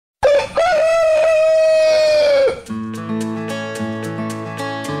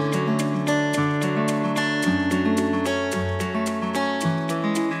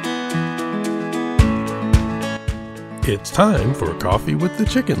It's time for Coffee with the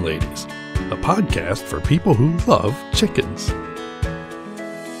Chicken Ladies, a podcast for people who love chickens.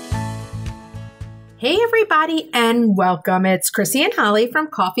 Hey everybody and welcome. It's Chrisie&Holly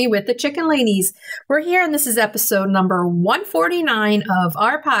from Coffee with the Chicken Ladies. We're here and this is episode number 149 of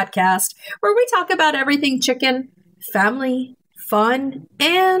our podcast where we talk about everything chicken, family, fun,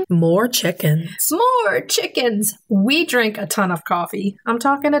 and more chickens. More chickens. We drink a ton of coffee. I'm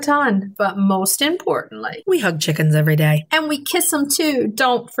talking a ton, but most importantly, we hug chickens every day. And we kiss them too,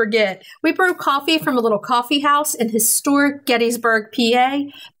 don't forget. We brew coffee from a little coffee house in historic Gettysburg, PA.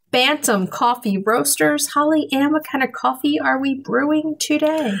 Bantam Coffee Roasters. Holly, and what kind of coffee are we brewing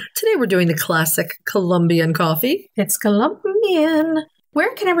today? Today we're doing the classic Colombian coffee. It's Colombian.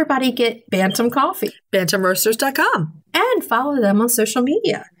 Where can everybody get Bantam coffee? BantamRoasters.com. And follow them on social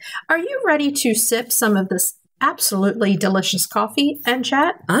media. Are you ready to sip some of this absolutely delicious coffee and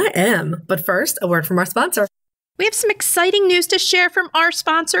chat? I am. But first, a word from our sponsor. We have some exciting news to share from our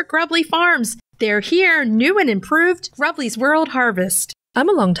sponsor, Grubly Farms. They're here, new and improved, Grubly's World Harvest. I'm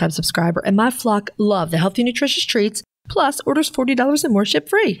a longtime subscriber, and my flock love the healthy, nutritious treats, plus orders $40 and more ship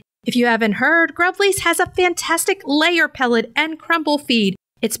free. If you haven't heard, Grubly's has a fantastic layer pellet and crumble feed.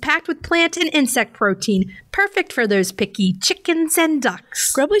 It's packed with plant and insect protein, perfect for those picky chickens and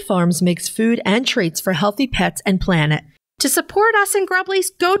ducks. Grubly Farms makes food and treats for healthy pets and planet. To support us in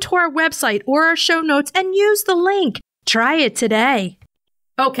Grubly's, go to our website or our show notes and use the link. Try it today.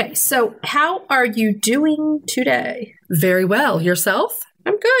 Okay, so how are you doing today? Very well. Yourself?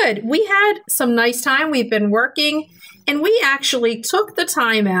 I'm good. We had some nice time. We've been working, and we actually took the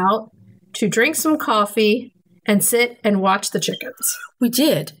time out to drink some coffee and sit and watch the chickens. We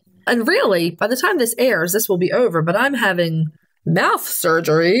did. And really, by the time this airs, this will be over, but I'm having mouth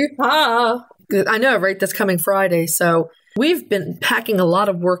surgery. I know, right? That's coming Friday, so we've been packing a lot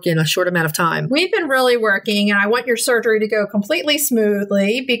of work in a short amount of time. We've been really working, and I want your surgery to go completely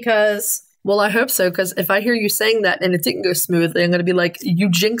smoothly because... Well, I hope so, because if I hear you saying that and it didn't go smoothly, I'm going to be like, you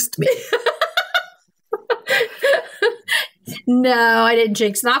jinxed me. No, I didn't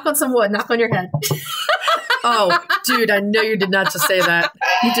jinx. Knock on some wood. Knock on your head. Oh, dude, I know you did not just say that.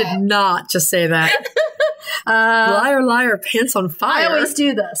 You did not just say that. Liar, liar, pants on fire. I always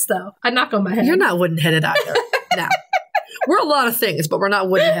do this, though. I knock on my head. You're not wooden-headed either. No. We're a lot of things, but we're not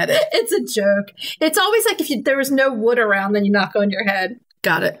wooden-headed. It's a joke. It's always like if there was no wood around, then you knock on your head.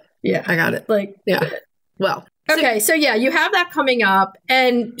 Got it. Yeah. I got it. Yeah. Well. Okay, so yeah, you have that coming up.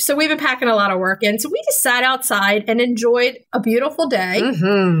 And so we've been packing a lot of work in. So we just sat outside and enjoyed a beautiful day.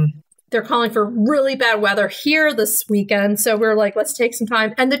 Mm-hmm. They're calling for really bad weather here this weekend. So we're like, let's take some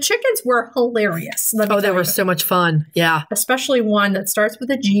time. And the chickens were hilarious. They were so much fun. Yeah. Especially one that starts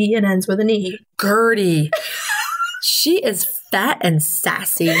with a G and ends with an E. Gertie. She is fat and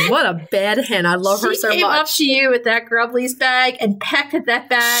sassy. What a bad hen. I love her so much. She came up to you with that Grubly's bag and pecked at that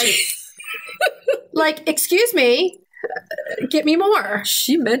bag. Like, excuse me, get me more.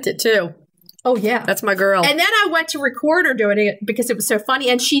 She meant it too. Oh, yeah. That's my girl. And then I went to record her doing it because it was so funny,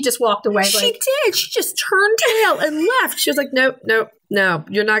 and she just walked away. She did. She just turned tail and left. She was like, no,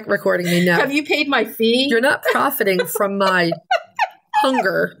 you're not recording me, no. Have you paid my fee? You're not profiting from my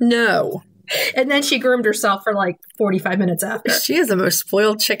hunger, no. And then she groomed herself for like 45 minutes after. She is the most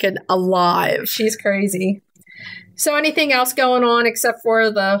spoiled chicken alive. She's crazy. So anything else going on except for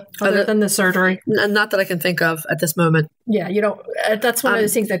other than the surgery? Not that I can think of at this moment. Yeah, you don't. That's one of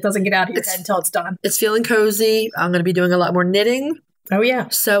those things that doesn't get out of your head until it's done. It's feeling cozy. I'm going to be doing a lot more knitting. Oh, yeah.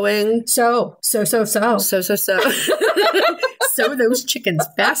 Sewing. So. Sow those chickens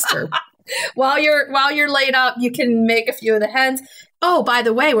faster. While you're laid up, you can make a few of the hens. Oh, by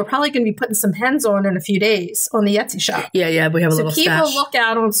the way, we're probably going to be putting some hens on in a few days on the Etsy shop. Yeah, we have a little stash. So keep a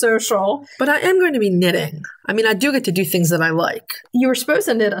lookout on social. But I am going to be knitting. I mean, I do get to do things that I like. You were supposed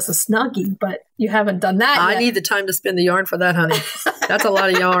to knit us a Snuggie, but you haven't done that yet. I need the time to spin the yarn for that, honey. That's a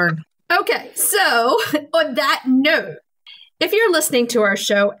lot of yarn. Okay, so on that note, if you're listening to our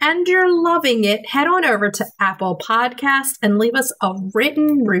show and you're loving it, head on over to Apple Podcasts and leave us a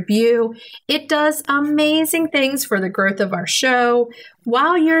written review. It does amazing things for the growth of our show.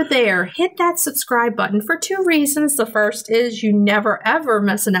 While you're there, hit that subscribe button for two reasons. The first is you never ever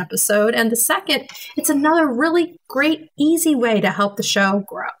miss an episode. And the second, it's another really great, easy way to help the show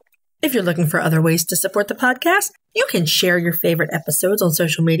grow. If you're looking for other ways to support the podcast, you can share your favorite episodes on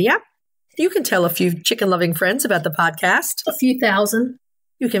social media. You can tell a few chicken-loving friends about the podcast. A few thousand.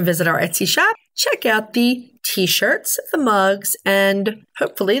 You can visit our Etsy shop, check out the t-shirts, the mugs, and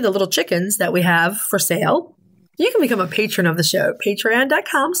hopefully the little chickens that we have for sale. You can become a patron of the show,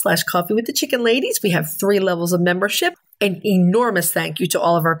 patreon.com/coffeewiththechickenladies. We have 3 levels of membership. An enormous thank you to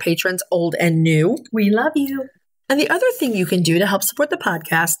all of our patrons, old and new. We love you. And the other thing you can do to help support the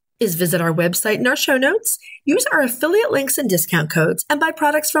podcast is visit our website and our show notes, use our affiliate links and discount codes, and buy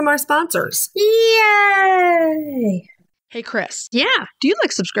products from our sponsors. Yay! Hey, Chris. Yeah. Do you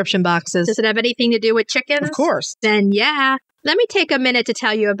like subscription boxes? Does it have anything to do with chickens? Of course. Then yeah. Let me take a minute to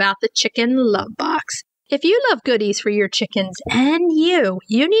tell you about the Chicken Love Box. If you love goodies for your chickens and you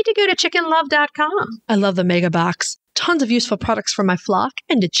need to go to chickenlove.com. I love the Mega Box. Tons of useful products for my flock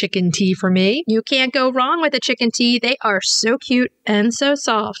and a chicken tea for me. You can't go wrong with a chicken tea. They are so cute and so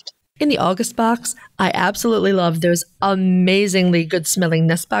soft. In the August box, I absolutely love those amazingly good-smelling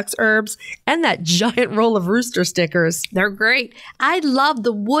nest box herbs and that giant roll of rooster stickers. They're great. I love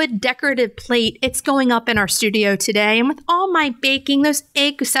the wood decorative plate. It's going up in our studio today. And with all my baking, those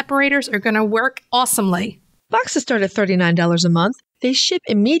egg separators are going to work awesomely. Boxes start at $39 a month. They ship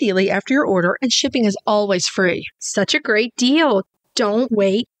immediately after your order, and shipping is always free. Such a great deal. Don't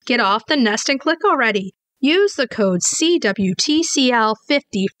wait. Get off the nest and click already. Use the code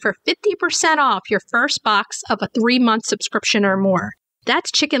CWTCL50 for 50% off your first box of a 3-month subscription or more.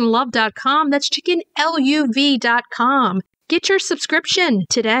 That's chickenlove.com. That's chickenluv.com. Get your subscription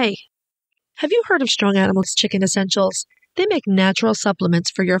today. Have you heard of Strong Animals Chicken Essentials? They make natural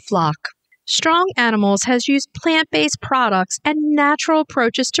supplements for your flock. Strong Animals has used plant-based products and natural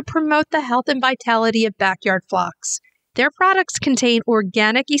approaches to promote the health and vitality of backyard flocks. Their products contain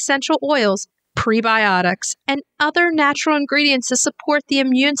organic essential oils, prebiotics, and other natural ingredients to support the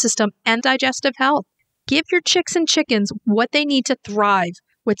immune system and digestive health. Give your chicks and chickens what they need to thrive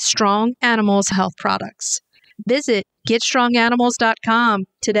with Strong Animals health products. Visit getstronganimals.com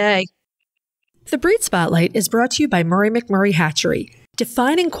today. The Breed Spotlight is brought to you by McMurray Hatchery,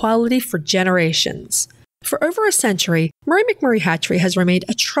 defining quality for generations. For over a century, McMurray Hatchery has remained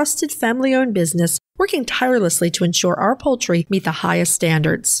a trusted family-owned business working tirelessly to ensure our poultry meet the highest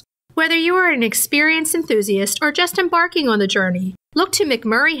standards. Whether you are an experienced enthusiast or just embarking on the journey, look to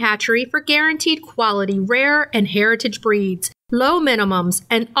McMurray Hatchery for guaranteed quality, rare and heritage breeds, low minimums,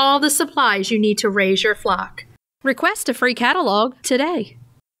 and all the supplies you need to raise your flock. Request a free catalog today.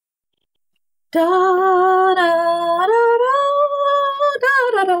 Da, da, da, da, da, da, da.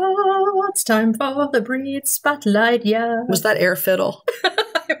 It's time for the Breed Spotlight, yeah. Was that air fiddle?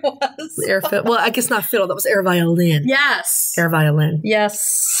 It was. Air fiddle. Well, I guess not fiddle. That was air violin. Yes. Air violin.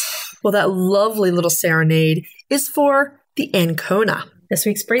 Yes. Well, that lovely little serenade is for the Ancona. This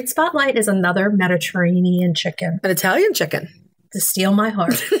week's Breed Spotlight is another Mediterranean chicken. An Italian chicken. To steal my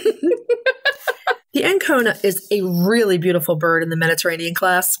heart. The Ancona is a really beautiful bird in the Mediterranean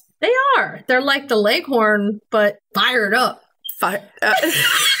class. They are. They're like the leghorn, but fired up.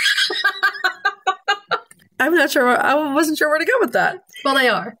 I'm not sure. I wasn't sure where to go with that. Well, they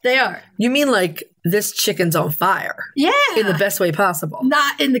are. They are. You mean like this chicken's on fire? Yeah. In the best way possible.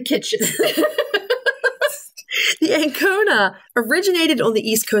 Not in the kitchen. The Ancona originated on the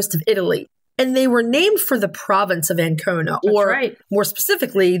east coast of Italy, and they were named for the province of Ancona, or more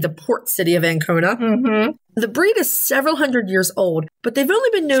specifically, the port city of Ancona. Mm-hmm. The breed is several hundred years old, but they've only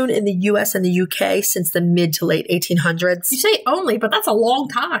been known in the US and the UK since the mid to late 1800s. You say only, but that's a long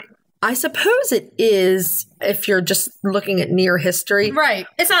time. I suppose it is if you're just looking at near history. Right.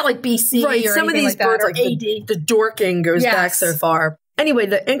 It's not like BC right. or Some of these like birds, that, like the Dorking goes back so far. Anyway,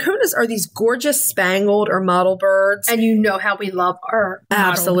 the Anconas are these gorgeous spangled or mottle birds. And you know how we love our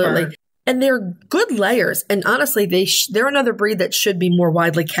Absolutely. bird. And they're good layers. And honestly, they're another breed that should be more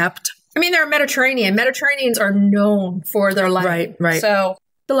widely kept. I mean, they're Mediterranean. Mediterraneans are known for their laying. Right. So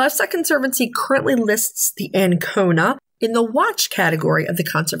the Livestock Conservancy currently lists the Ancona in the watch category of the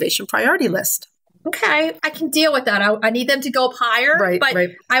conservation priority list. Okay, I can deal with that. I need them to go up higher, but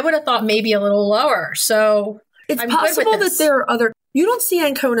right. I would have thought maybe a little lower. So it's I'm possible good with that there are other. You don't see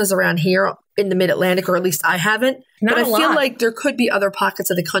Anconas around here in the Mid-Atlantic, or at least I haven't. Not but I a feel lot. like there could be other pockets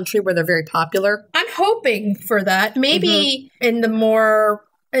of the country where they're very popular. I'm hoping for that. Maybe in the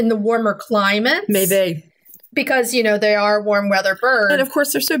warmer climates. Maybe. Because, they are warm weather birds. And of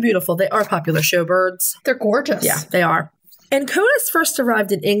course, they're so beautiful. They are popular show birds. They're gorgeous. Yeah, they are. Anconas first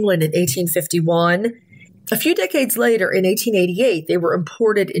arrived in England in 1851. A few decades later, in 1888, they were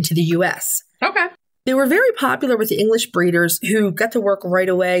imported into the U.S. Okay. They were very popular with the English breeders who got to work right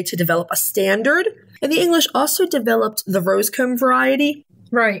away to develop a standard. And the English also developed the rosecomb variety.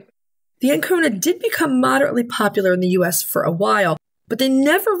 Right. The Ancona did become moderately popular in the U.S. for a while, but they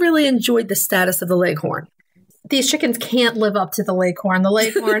never really enjoyed the status of the leghorn. These chickens can't live up to the leghorn. The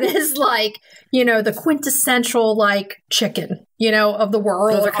leghorn is like, the quintessential chicken, of the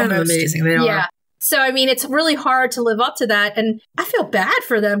world. Those are kind of amazing. They are. So, I mean, it's really hard to live up to that. And I feel bad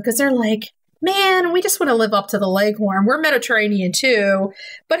for them because they're like, man, we just want to live up to the Leghorn. We're Mediterranean too.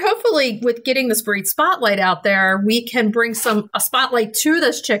 But hopefully with getting this breed spotlight out there, we can bring a spotlight to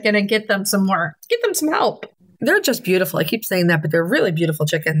this chicken and get them some help. They're just beautiful. I keep saying that, but they're really beautiful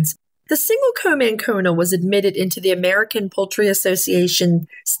chickens. The single comb Ancona was admitted into the American Poultry Association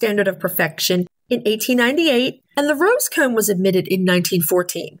Standard of Perfection in 1898, and the rose comb was admitted in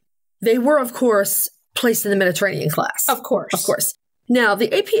 1914. They were, of course, placed in the Mediterranean class. Of course. Of course. Now,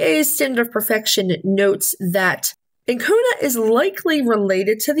 the APA's Standard of Perfection notes that Ancona is likely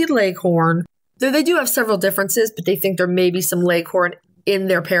related to the Leghorn, though they do have several differences, but they think there may be some Leghorn in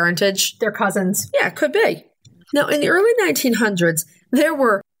their parentage. They're cousins. Yeah, it could be. Now, in the early 1900s, there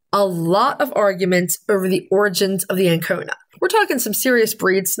were a lot of arguments over the origins of the Ancona. We're talking some serious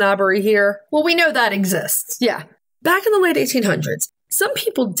breed snobbery here. Well, we know that exists. Yeah. Back in the late 1800s, some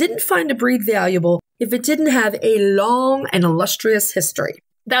people didn't find a breed valuable if it didn't have a long and illustrious history.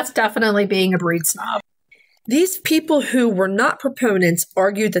 That's definitely being a breed snob. These people who were not proponents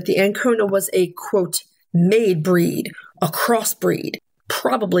argued that the Ancona was a, quote, made breed, a crossbreed,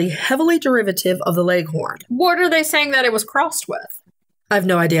 probably heavily derivative of the Leghorn. What are they saying that it was crossed with? I have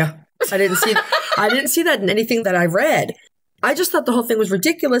no idea. I didn't see that in anything that I read. I just thought the whole thing was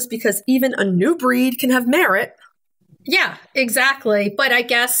ridiculous because even a new breed can have merit. Yeah, exactly. But I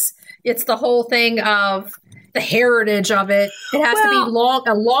guess it's the whole thing of the heritage of it. It has to be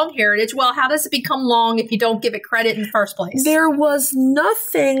a long heritage. Well, how does it become long if you don't give it credit in the first place? There was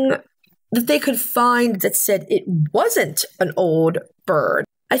nothing that they could find that said it wasn't an old bird.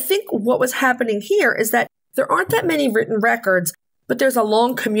 I think what was happening here is that there aren't that many written records, but there's a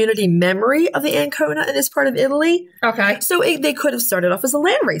long community memory of the Ancona in this part of Italy. Okay. So they could have started off as a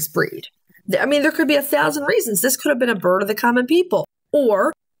landrace breed. I mean, there could be 1,000 reasons. This could have been a bird of the common people.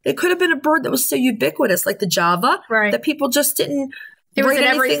 Or it could have been a bird that was so ubiquitous, like the Java, that people just didn't It was in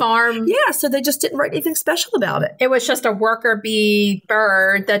every farm. Yeah, so they just didn't write anything special about it. It was just a worker bee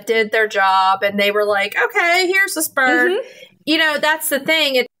bird that did their job, and they were like, okay, here's this bird. Mm-hmm. You know, that's the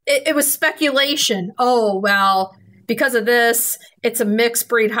thing. It was speculation. Oh, well, because of this, it's a mixed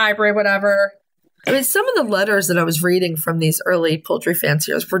breed hybrid, whatever. I mean, some of the letters that I was reading from these early poultry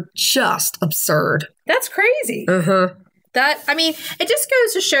fanciers were just absurd. That's crazy. Uh-huh. It just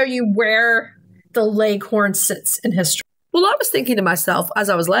goes to show you where the Leghorn sits in history. Well, I was thinking to myself as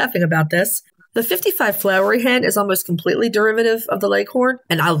I was laughing about this, the 55 flowery hen is almost completely derivative of the Leghorn,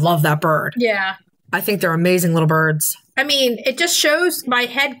 and I love that bird. Yeah. I think they're amazing little birds. I mean, it just shows my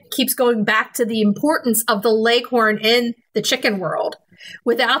head keeps going back to the importance of the Leghorn in the chicken world.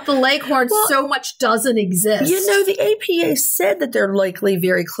 Without the Leghorn, so much doesn't exist. You know, the APA said that they're likely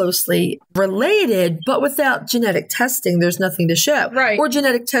very closely related, but without genetic testing, there's nothing to show. Right. Or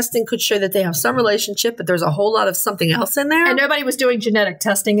genetic testing could show that they have some relationship, but there's a whole lot of something else in there. And nobody was doing genetic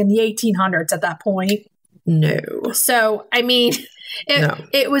testing in the 1800s at that point. No. So, I mean,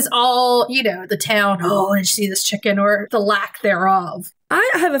 it was all, the town, oh, and you see this chicken, or the lack thereof. I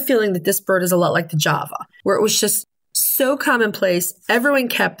have a feeling that this bird is a lot like the Java, where it was just so commonplace. Everyone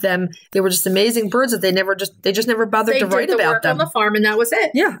kept them. They were just amazing birds that they just never bothered to write about them. On the farm, and that was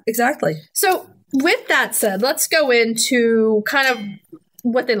it. Yeah, exactly. So with that said, let's go into kind of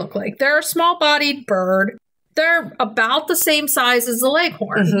what they look like. They're a small-bodied bird. They're about the same size as the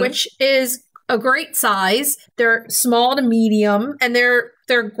Leghorn, which is a great size. They're small to medium, and they're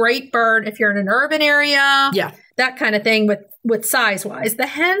a great bird if you're in an urban area. Yeah. That kind of thing with size-wise. The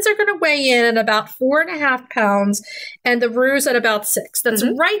hens are going to weigh in at about 4.5 pounds, and the roos at about 6. That's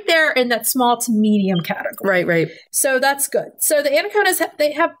right there in that small to medium category. Right. So that's good. So the Anconas,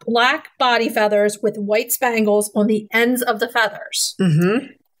 they have black body feathers with white spangles on the ends of the feathers. Mm-hmm.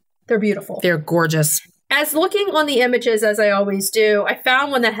 They're beautiful. They're gorgeous. As looking on the images, as I always do, I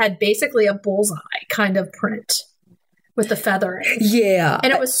found one that had basically a bullseye kind of print with the feathering. Yeah.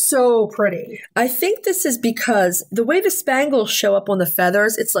 And it was so pretty. I think this is because the way the spangles show up on the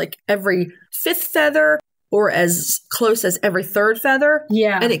feathers, it's like every 5th feather or as close as every 3rd feather.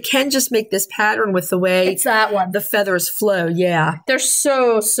 Yeah. And it can just make this pattern with the way it's that one. The feathers flow. Yeah. They're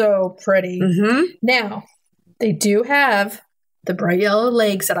so pretty. Mm-hmm. Now, they do have the bright yellow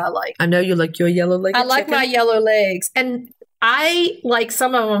legs that I like. I know you like your yellow legs. I like my yellow legs. And I like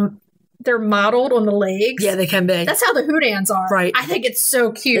some of them. They're modeled on the legs. Yeah, they can be. That's how the Houdans are. Right. I think it's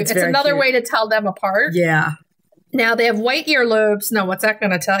so cute. It's another cute way to tell them apart. Yeah. Now, they have white earlobes. Now, what's that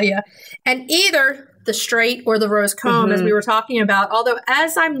going to tell you? And either the straight or the rose comb, as we were talking about. Although,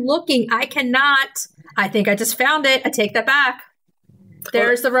 as I'm looking, I think I just found it. I take that back.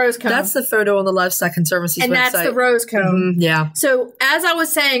 There's the rose comb. That's the photo on the Livestock Conservancy's website. And that's the rose comb. Yeah. So as I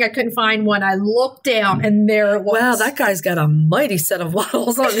was saying, I couldn't find one. I looked down and there it was. Wow, that guy's got a mighty set of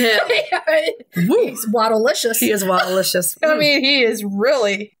wattles on him. He's wattlelicious. He is wattlelicious. I mean, he is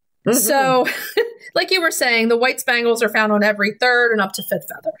really. So, like you were saying, the white spangles are found on every third and up to fifth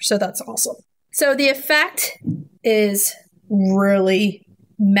feather. So that's awesome. So the effect is really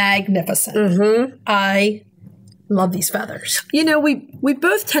magnificent. I love these feathers. You know, we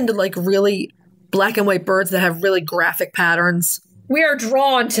both tend to like really black and white birds that have really graphic patterns. We are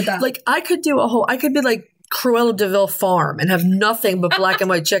drawn to them. Like I could be like Cruella de Vil Farm and have nothing but black and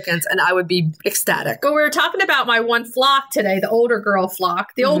white chickens, and I would be ecstatic. But we were talking about my one flock today, the older girl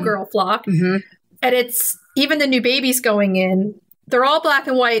flock, the old girl flock. And it's even the new babies going in. They're all black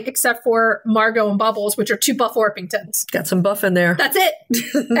and white except for Margot and Bubbles, which are 2 buff Orpingtons. Got some buff in there. That's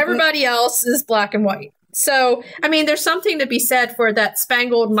it. Everybody else is black and white. So, I mean, there's something to be said for that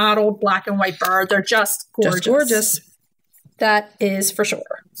spangled, mottled black and white bird. They're just gorgeous. Just gorgeous. That is for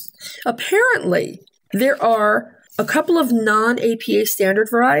sure. Apparently, there are a couple of non-APA standard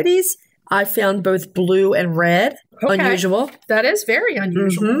varieties. I found both blue and red. Okay. Unusual. That is very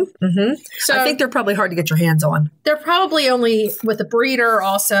unusual. So I think they're probably hard to get your hands on. They're probably only with a breeder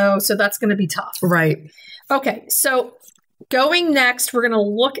also, so that's going to be tough. Right. Okay, so going next, we're going to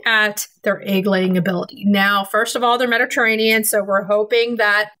look at their egg-laying ability. Now, first of all, they're Mediterranean, so we're hoping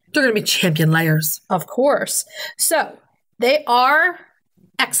that they're going to be champion layers. Of course. So they are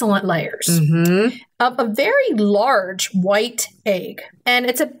excellent layers of a very large white egg, and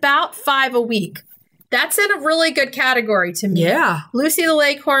it's about 5 a week. That's in a really good category to me. Yeah. Lucy the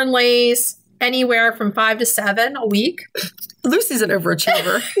Leghorn lays anywhere from 5 to 7 a week. Lucy's an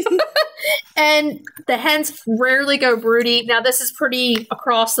overachiever. And the hens rarely go broody. Now, this is pretty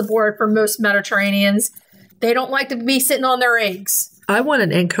across the board for most Mediterraneans. They don't like to be sitting on their eggs. I want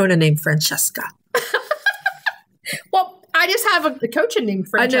an Ancona named Francesca. Well, I just have a coaching named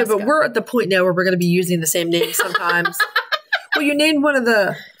Francesca. I know, but we're at the point now where we're going to be using the same name sometimes. Well, you named one of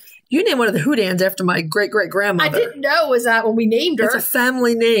the Houdans after my great-great-grandmother. I didn't know was that when we named her. It's a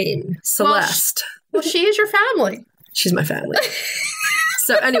family name, Celeste. Well, she is your family. She's my family.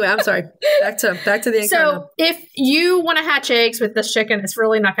 So anyway, I'm sorry. Back to the Ancona. So if you want to hatch eggs with this chicken, it's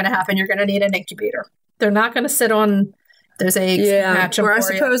really not going to happen. You're going to need an incubator. They're not going to sit on those eggs and hatch them or I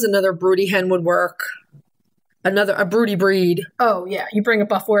suppose another broody hen would work. A broody breed. Oh, yeah. You bring a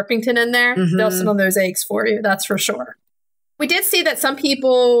buff Orpington in there, they'll sit on those eggs for you. That's for sure. We did see that some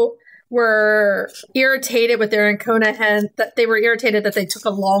people were irritated with their Ancona hen, that they were irritated that they took a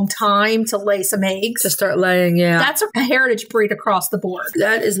long time to lay some eggs. To start laying, yeah. That's a heritage breed across the board.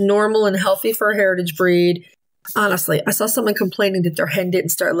 That is normal and healthy for a heritage breed. Honestly, I saw someone complaining that their hen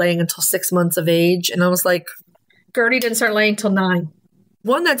didn't start laying until 6 months of age, and I was like... Gertie didn't start laying until 9.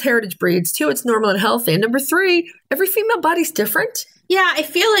 1, that's heritage breeds. 2, it's normal and healthy. And number 3, every female body's different. Yeah, I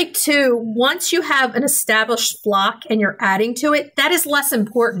feel like, too, once you have an established flock and you're adding to it, that is less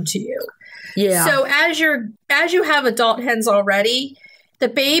important to you. Yeah. So as you have adult hens already, the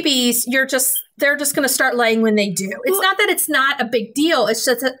babies, they're just going to start laying when they do. It's not that it's not a big deal. It's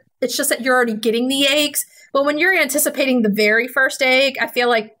just that you're already getting the eggs. But when you're anticipating the very first egg, I feel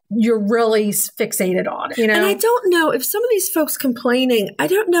like you're really fixated on it, you know? And I don't know if some of these folks complaining, I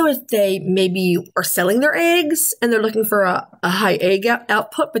don't know if they maybe are selling their eggs and they're looking for a high egg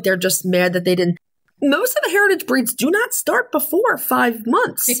output, but they're just mad that they didn't. Most of the heritage breeds do not start before 5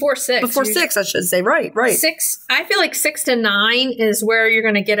 months. Before 6. Before 6, I should say. Right. 6, I feel like 6 to 9 is where you're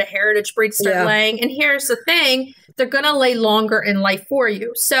going to get a heritage breed start laying. And here's the thing, they're going to lay longer in life for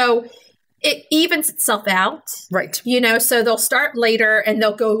you. So it evens itself out. Right. You know, so they'll start later and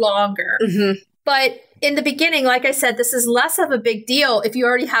they'll go longer. But in the beginning, like I said, this is less of a big deal if you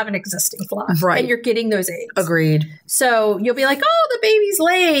already have an existing flock. Right. And you're getting those eggs. Agreed. So you'll be like, oh, the baby's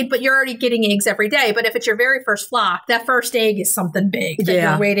laid, but you're already getting eggs every day. But if it's your very first flock, that first egg is something big that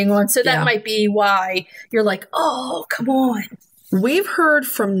you're waiting on. So that might be why you're like, oh, come on. We've heard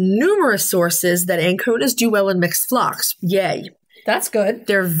from numerous sources that Anconas do well in mixed flocks. Yay. That's good.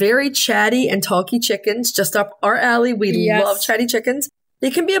 They're very chatty and talky chickens, just up our alley. We love chatty chickens. They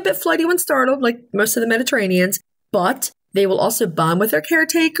can be a bit flighty when startled, like most of the Mediterraneans, but they will also bond with their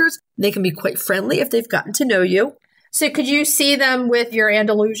caretakers. They can be quite friendly if they've gotten to know you. So could you see them with your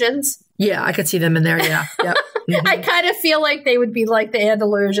Andalusians? Yeah, I could see them in there, yeah. Yep. I kind of feel like they would be like the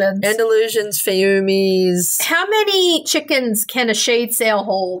Andalusians. Andalusians, Fayumis. How many chickens can a shade sail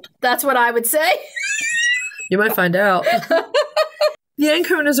hold? That's what I would say. You might find out. The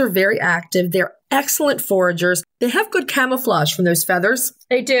Anconas are very active. They're excellent foragers. They have good camouflage from those feathers.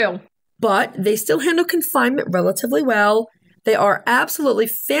 They do. But they still handle confinement relatively well. They are absolutely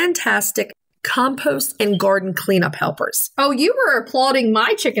fantastic compost and garden cleanup helpers. Oh, you were applauding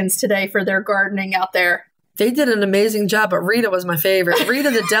my chickens today for their gardening out there. They did an amazing job, but Rita was my favorite.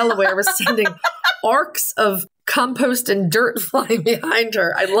 Rita the Delaware was sending arcs of compost and dirt flying behind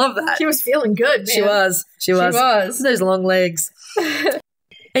her. I love that. She was feeling good, man. She was. Those long legs.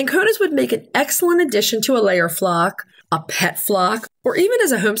 Anconas would make an excellent addition to a layer flock, a pet flock, or even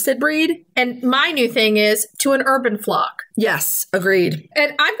as a homestead breed. And my new thing is to an urban flock. Yes, agreed.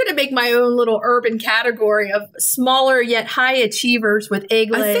 And I'm going to make my own little urban category of smaller yet high achievers with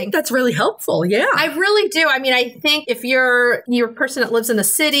egg laying. I think that's really helpful. Yeah. I really do. I mean, I think if you're a person that lives in a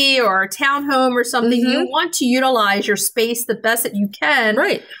city or a townhome or something, you want to utilize your space the best that you can.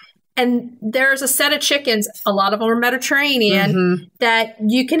 Right. And there's a set of chickens, a lot of them are Mediterranean, that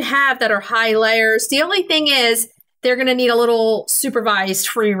you can have that are high layers. The only thing is, they're going to need a little supervised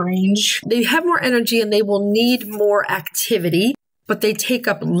free range. They have more energy and they will need more activity, but they take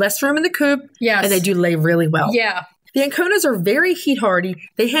up less room in the coop. Yes. And they do lay really well. Yeah. The Anconas are very heat hardy.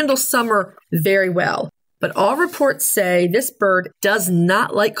 They handle summer very well. But all reports say this bird does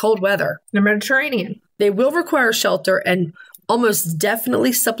not like cold weather. They're Mediterranean. They will require shelter and almost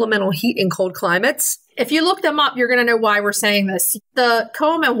definitely supplemental heat in cold climates. If you look them up, you're going to know why we're saying this. The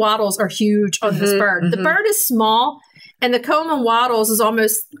comb and wattles are huge on this bird. The bird is small, and the comb and wattles is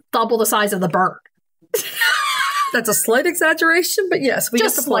almost double the size of the bird. That's a slight exaggeration, but yes, we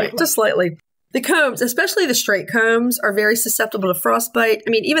just get the point. Just slightly. The combs, especially the straight combs, are very susceptible to frostbite. I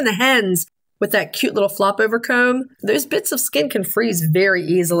mean, even the hens with that cute little flop over comb, those bits of skin can freeze very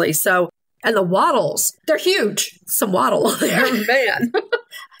easily. So, and the wattles, they're huge. Some waddle there, man.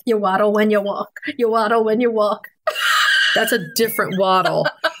 You waddle when you walk. You waddle when you walk. That's a different waddle.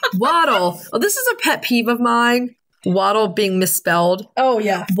 Waddle. Oh, this is a pet peeve of mine. Waddle being misspelled. Oh,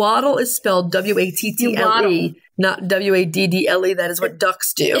 yeah. Waddle is spelled W-A-T-T-L-E, not W-A-D-D-L-E. That is what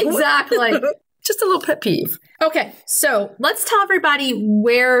ducks do. Exactly. Just a little pet peeve. Okay, so let's tell everybody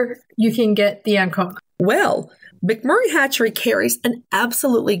where you can get the Ancona. Well, McMurray Hatchery carries an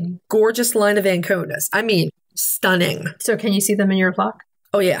absolutely gorgeous line of Anconas. I mean, stunning. So can you see them in your flock?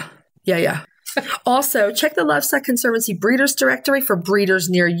 Oh, yeah. Yeah. Also, check the Livestock Conservancy Breeders Directory for breeders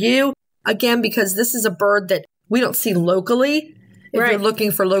near you. Again, because this is a bird that we don't see locally. If you're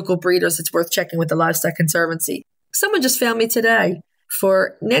looking for local breeders, it's worth checking with the Livestock Conservancy. Someone just found me today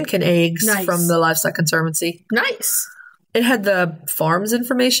for Nankin eggs from the Livestock Conservancy. Nice. It had the farm's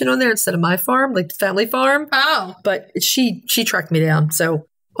information on there instead of my farm, like the family farm. Oh. But she tracked me down, so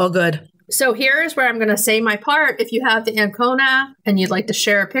all good. So here's where I'm going to say my part. If you have the Ancona and you'd like to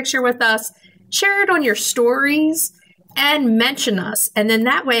share a picture with us, share it on your stories and mention us. And then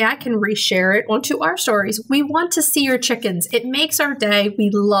that way I can reshare it onto our stories. We want to see your chickens. It makes our day. We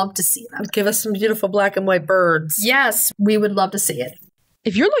love to see them. Give us some beautiful black and white birds. Yes, we would love to see it.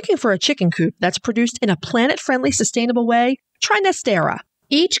 If you're looking for a chicken coop that's produced in a planet-friendly, sustainable way, try Nestera.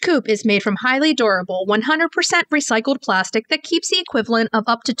 Each coop is made from highly durable, 100% recycled plastic that keeps the equivalent of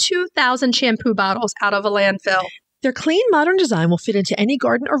up to 2,000 shampoo bottles out of a landfill. Their clean, modern design will fit into any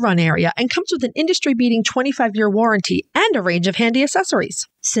garden or run area and comes with an industry-beating 25-year warranty and a range of handy accessories.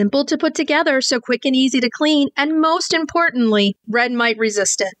 Simple to put together, so quick and easy to clean, and most importantly, red mite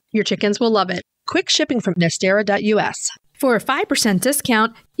resistant. Your chickens will love it. Quick shipping from Nestera.us. For a 5%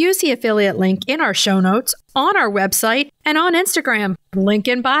 discount, use the affiliate link in our show notes, on our website, and on Instagram. Link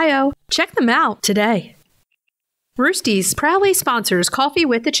in bio. Check them out today. Roosty's proudly sponsors Coffee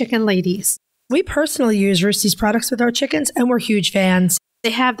with the Chicken Ladies. We personally use Roosty's products with our chickens, and we're huge fans.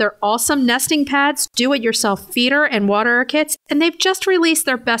 They have their awesome nesting pads, do-it-yourself feeder and waterer kits, and they've just released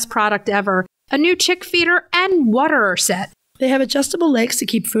their best product ever, a new chick feeder and waterer set. They have adjustable legs to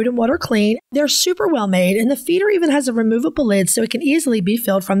keep food and water clean. They're super well made, and the feeder even has a removable lid so it can easily be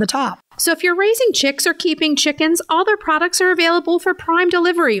filled from the top. So if you're raising chicks or keeping chickens, all their products are available for Prime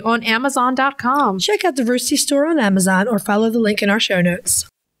delivery on Amazon.com. Check out the Roosty store on Amazon or follow the link in our show notes.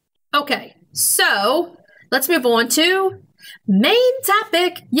 Okay, so let's move on to main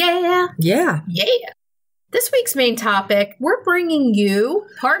topic. Yeah. This week's main topic, we're bringing you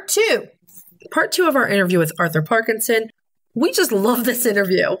part 2. Part 2 of our interview with Arthur Parkinson. We just love this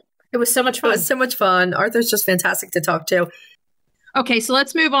interview. It was so much fun. It was so much fun. Arthur's just fantastic to talk to. Okay, so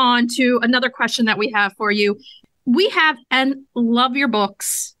let's move on to another question that we have for you. We have and love your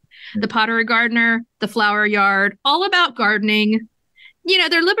books, The Pottery Gardener, The Flower Yard, all about gardening. You know,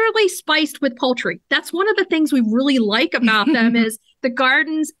 they're liberally spiced with poultry. That's one of the things we really like about them is the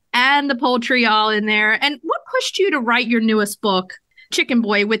gardens and the poultry all in there. And what pushed you to write your newest book, Chicken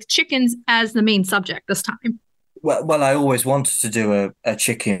Boy, with chickens as the main subject this time? Well, I always wanted to do a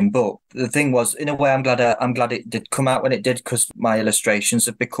chicken book. The thing was, in a way, I'm glad it did come out when it did, because my illustrations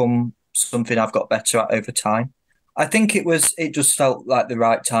have become something I've got better at over time. I think it just felt like the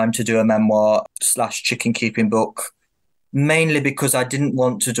right time to do a memoir slash chicken keeping book, mainly because I didn't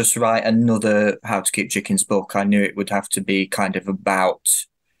want to just write another How to Keep Chickens book. I knew it would have to be kind of about,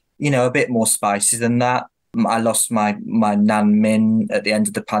 a bit more spicy than that. I lost my nan Min at the end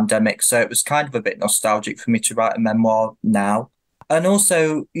of the pandemic, so it was kind of a bit nostalgic for me to write a memoir now. And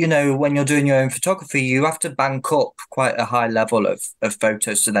also, when you're doing your own photography, you have to bank up quite a high level of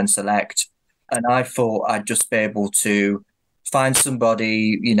photos to then select. And I thought I'd just be able to find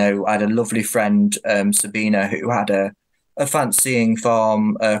somebody, I had a lovely friend, Sabina, who had a fancying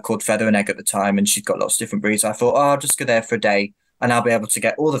farm called Feather and Egg at the time, and she'd got lots of different breeds. I thought, I'll just go there for a day and I'll be able to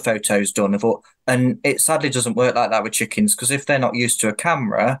get all the photos done. I thought, and it sadly doesn't work like that with chickens, because if they're not used to a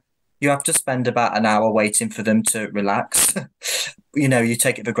camera, you have to spend about an hour waiting for them to relax. You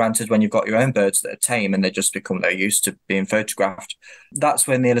take it for granted when you've got your own birds that are tame and they just become very used to being photographed. That's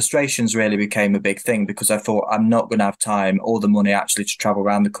when the illustrations really became a big thing, because I thought I'm not going to have time or the money actually to travel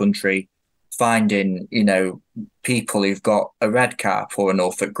around the country finding, people who've got a red cap or a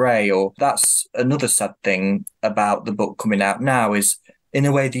Norfolk grey. Or that's another sad thing about the book coming out now is, in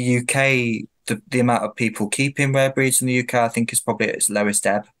a way, the UK, the amount of people keeping rare breeds in the UK, I think, is probably at its lowest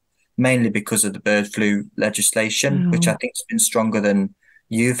ebb, mainly because of the bird flu legislation, which I think has been stronger than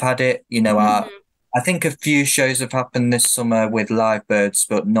you've had it. I think a few shows have happened this summer with live birds,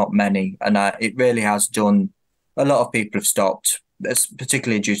 but not many. And it really has done, a lot of people have stopped,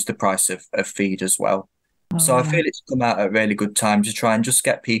 particularly due to the price of feed as well. So I feel it's come out at a really good time to try and just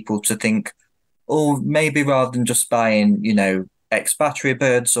get people to think, maybe rather than just buying, ex-battery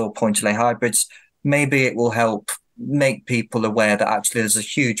birds or point-to-lay hybrids, maybe it will help make people aware that actually there's a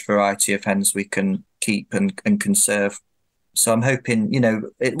huge variety of hens we can keep and conserve. So I'm hoping,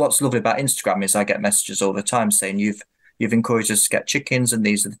 what's lovely about Instagram is I get messages all the time saying you've encouraged us to get chickens and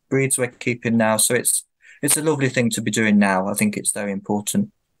these are the breeds we're keeping now. So it's a lovely thing to be doing now. I think it's very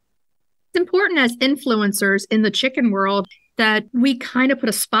important. It's important as influencers in the chicken world that we kind of put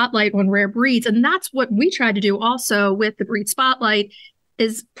a spotlight on rare breeds. And that's what we try to do also with the Breed Spotlight,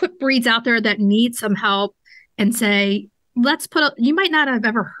 is put breeds out there that need some help and say, you might not have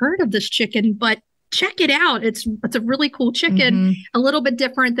ever heard of this chicken, but check it out. It's a really cool chicken, a little bit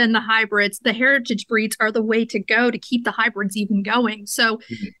different than the hybrids. The heritage breeds are the way to go to keep the hybrids even going. So,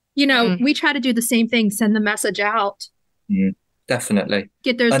 we try to do the same thing, send the message out. Definitely.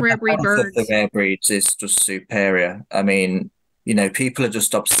 Get those rare breed birds. The rare breeds is just superior. I mean, people are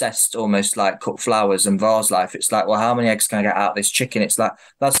just obsessed, almost like cut flowers and vase life. It's like, well, how many eggs can I get out of this chicken? It's like,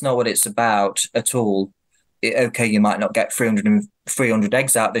 that's not what it's about at all. Okay, you might not get 300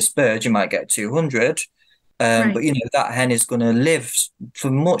 eggs out of this bird. You might get 200. Right. But, that hen is going to live for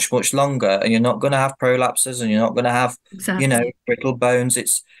much, much longer, and you're not going to have prolapses and you're not going to have, brittle bones.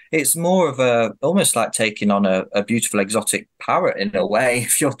 It's more of almost like taking on a beautiful exotic parrot in a way,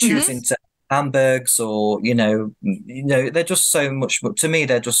 if you're choosing to hamburgs or, they're just so much, to me,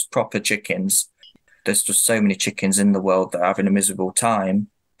 they're just proper chickens. There's just so many chickens in the world that are having a miserable time,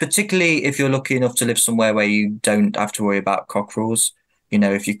 particularly if you're lucky enough to live somewhere where you don't have to worry about cockerels.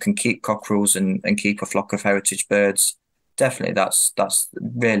 If you can keep cockerels and keep a flock of heritage birds, definitely that's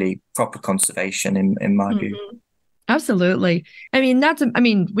really proper conservation in my view. Absolutely.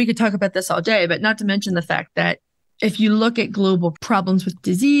 We could talk about this all day, but not to mention the fact that if you look at global problems with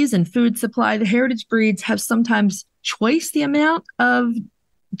disease and food supply, the heritage breeds have sometimes twice the amount of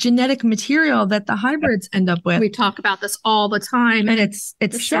genetic material that the hybrids end up with. We talk about this all the time. And it's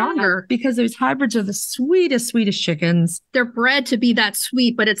stronger because those hybrids are the sweetest chickens. They're bred to be that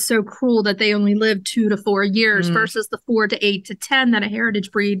sweet, but it's so cruel that they only live 2 to 4 years versus the 4 to 8 to 10 that a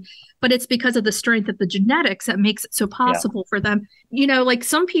heritage breed. But it's because of the strength of the genetics that makes it so possible for them. Like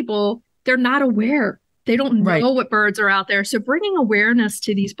some people, they're not aware. They don't know what birds are out there. So bringing awareness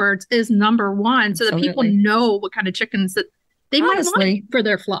to these birds is number one, so that people know what kind of chickens that they might want for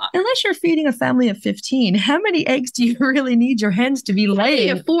their flock. Unless you're feeding a family of 15, how many eggs do you really need your hens to be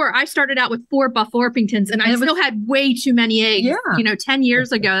laying? 4. I started out with 4 Buff Orpingtons, and I still had way too many eggs. 10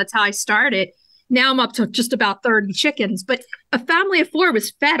 years ago, that's how I started. Now I'm up to just about 30 chickens. But a family of 4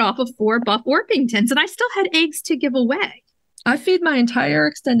 was fed off of 4 Buff Orpingtons, and I still had eggs to give away. I feed my entire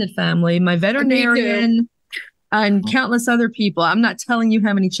extended family, my veterinarian, and countless other people. I'm not telling you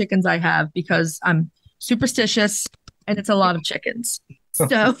how many chickens I have because I'm superstitious. And it's a lot of chickens.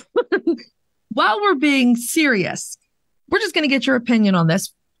 So while we're being serious, we're just going to get your opinion on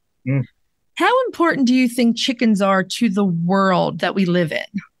this. How important do you think chickens are to the world that we live in?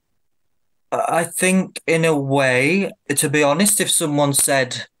 I think in a way, to be honest, if someone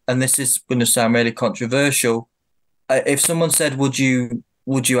said, and this is going to sound really controversial, if someone said, would you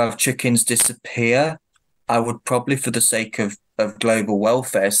have chickens disappear? I would probably, for the sake of global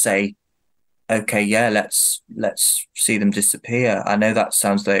welfare, say, okay, yeah, let's see them disappear. I know that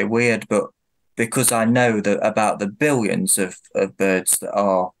sounds very weird, but because I know that about the billions of birds that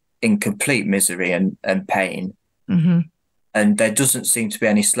are in complete misery and pain, and there doesn't seem to be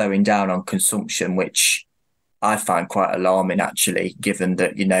any slowing down on consumption, which I find quite alarming, actually, given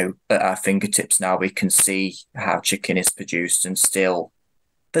that, at our fingertips now we can see how chicken is produced, and still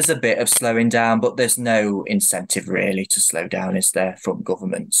there's a bit of slowing down, but there's no incentive really to slow down, is there, from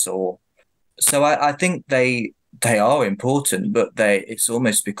governments? Or so I think they are important, but it's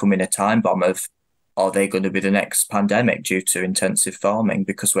almost becoming a time bomb of, are they going to be the next pandemic due to intensive farming?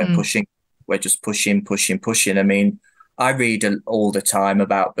 Because we're just pushing. I mean, I read all the time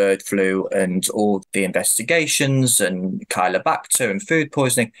about bird flu and all the investigations and Caesalbacter and food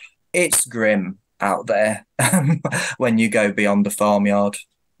poisoning. It's grim out there when you go beyond the farmyard.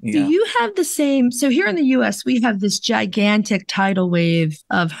 Yeah. Do you have the same? So here in the US, we have this gigantic tidal wave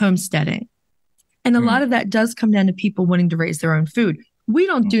of homesteading. And a lot of that does come down to people wanting to raise their own food. We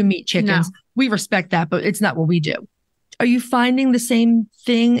don't do meat chickens. No. We respect that, but it's not what we do. Are you finding the same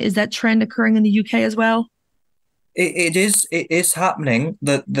thing? Is that trend occurring in the UK as well? It is happening.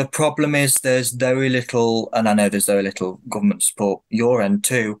 The problem is there's very little, and I know there's very little government support your end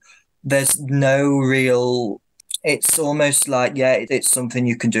too. There's no real, it's almost like, yeah, it's something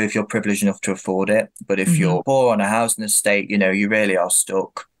you can do if you're privileged enough to afford it. But if you're poor on a housing estate, you really are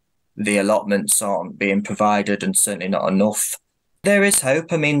stuck. The allotments aren't being provided, and certainly not enough. There is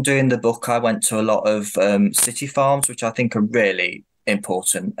hope. I mean, doing the book, I went to a lot of city farms, which I think are really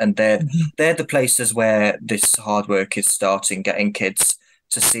important, and they're the places where this hard work is starting, getting kids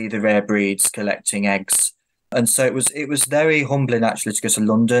to see the rare breeds, collecting eggs. And so it was very humbling, actually, to go to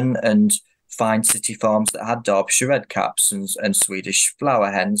London and find city farms that had Derbyshire red caps and Swedish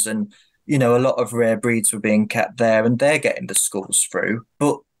flower hens, and a lot of rare breeds were being kept there, and they're getting the schools through.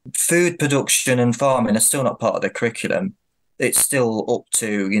 But food production and farming are still not part of the curriculum. It's still up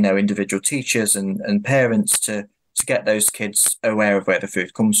to individual teachers and parents to get those kids aware of where the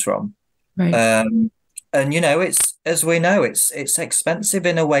food comes from. Right. And it's, as we know, it's expensive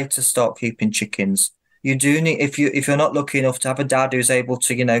in a way to start keeping chickens. You do need, if you're not lucky enough to have a dad who's able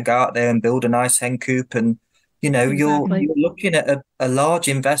to go out there and build a nice hen coop, and Exactly. you're looking at a large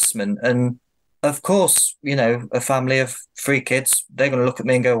investment. And of course, a family of 3 kids, they're going to look at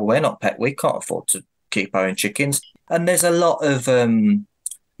me and go, well, we're not we can't afford to keep our own chickens. And there's a lot of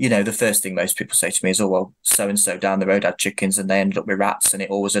the first thing most people say to me is, oh, well, so-and-so down the road had chickens and they ended up with rats and it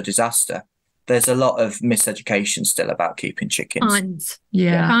all was a disaster. There's a lot of miseducation still about keeping chickens. Tons.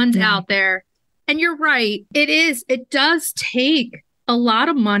 Yeah. Tons out there. And you're right. It does take a lot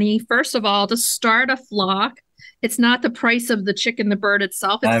of money, first of all, to start a flock. It's not the price of the chicken, the bird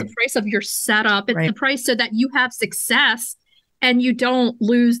itself. It's the price of your setup. It's the price so that you have success and you don't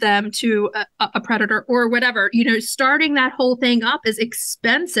lose them to a predator or whatever. Starting that whole thing up is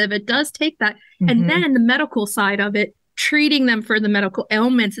expensive. It does take that. And then the medical side of it, treating them for the medical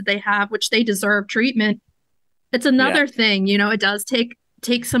ailments that they have, which they deserve treatment. It's another thing, it does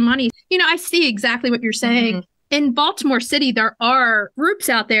take some money. I see exactly what you're saying. In Baltimore City, there are groups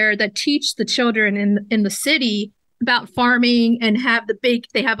out there that teach the children in the city about farming and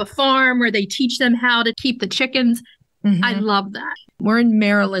they have a farm where they teach them how to keep the chickens. I love that. We're in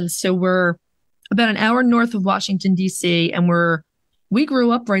Maryland, so we're about an hour north of Washington, D.C., and we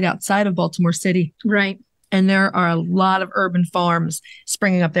grew up right outside of Baltimore City. Right. And there are a lot of urban farms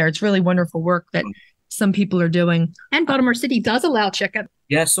springing up there. It's really wonderful work that some people are doing. And Baltimore City does allow chicken.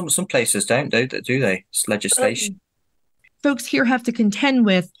 Yeah, some places don't, do they? It's legislation. Folks here have to contend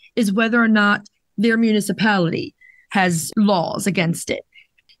with is whether or not their municipality has laws against it.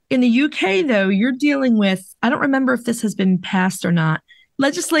 In the UK, though, you're dealing with, I don't remember if this has been passed or not,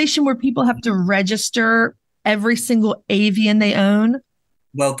 legislation where people have to register every single avian they own.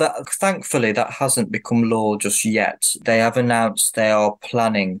 Well, thankfully, that hasn't become law just yet. They have announced they are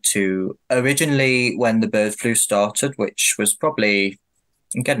planning to, originally when the bird flu started, which was probably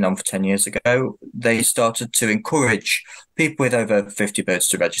getting on for 10 years ago, they started to encourage people with over 50 birds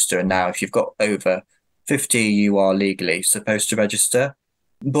to register. And now if you've got over 50, you are legally supposed to register.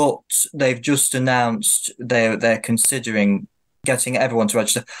 But they've just announced they're considering getting everyone to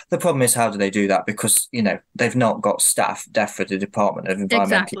register. The problem is, how do they do that? Because, they've not got staff, for the Department of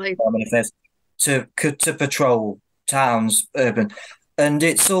Environmental Affairs to patrol towns, urban. And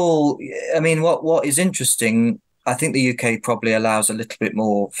it's all, I mean, what is interesting I think the UK probably allows a little bit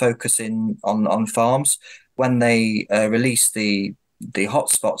more focusing on farms. When they release the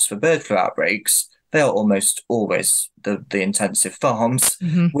hotspots for bird flu outbreaks, they are almost always the intensive farms,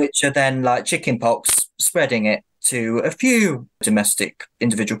 which are then like chicken pox, spreading it to a few domestic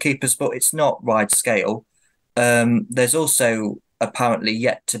individual keepers, but it's not wide scale. There's also apparently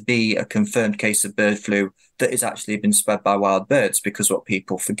yet to be a confirmed case of bird flu that has actually been spread by wild birds, because what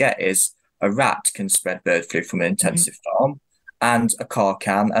people forget is a rat can spread bird flu from an intensive farm, and a car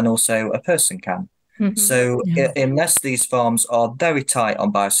can, and also a person can. So unless these farms are very tight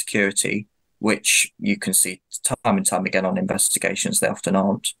on biosecurity, which you can see time and time again on investigations, they often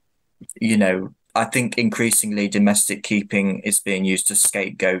aren't, I think increasingly domestic keeping is being used to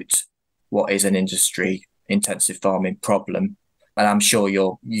scapegoat what is an industry intensive farming problem. And I'm sure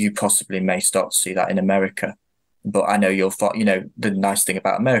you possibly may start to see that in America. But I know the nice thing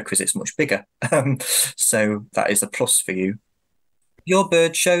about America is it's much bigger. So that is a plus for you. Your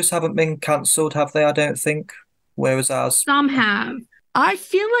bird shows haven't been cancelled, have they? I don't think. Whereas ours? Some have. I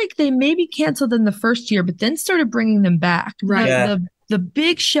feel like they maybe canceled in the first year, but then started bringing them back. Right. Yeah. The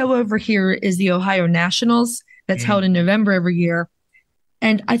big show over here is the Ohio Nationals that's held in November every year.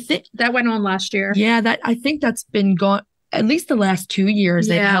 And I think that went on last year. Yeah, I think that's been gone at least the last 2 years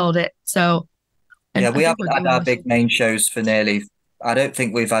they've held it. So we haven't had our big main shows for nearly, I don't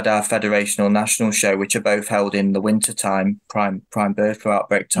think we've had our Federation or National show, which are both held in the winter time, prime bird flu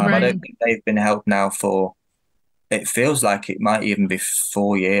outbreak time. Right. I don't think they've been held now for, it feels like it might even be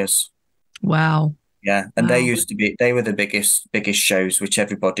 4 years. Wow. Yeah. And they were the biggest shows, which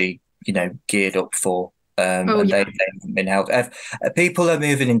everybody, geared up for. They haven't been held. People are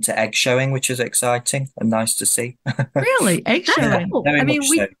moving into egg showing, which is exciting and nice to see. Really? Egg showing? I mean,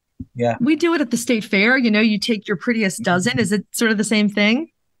 we do it at the state fair. You take your prettiest dozen. Is it sort of the same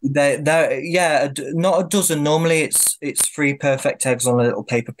thing? Not a dozen. Normally it's 3 perfect eggs on a little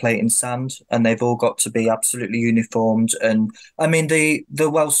paper plate in sand, and they've all got to be absolutely uniformed. And I mean, the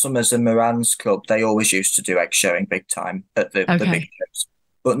Wellsummers and Moran's Club, they always used to do egg showing big time at the big shows.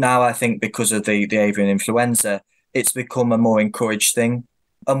 But now I think because of the avian influenza, it's become a more encouraged thing.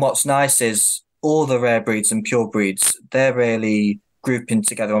 And what's nice is all the rare breeds and pure breeds, they're really grouping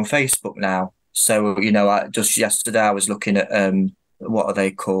together on Facebook now. So, just yesterday I was looking at, what are they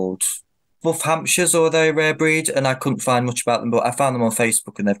called? Buff Hampshires, or are they a rare breed? And I couldn't find much about them, but I found them on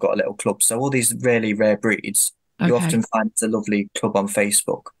Facebook, and they've got a little club. So all these really rare breeds, you often find it's a lovely club on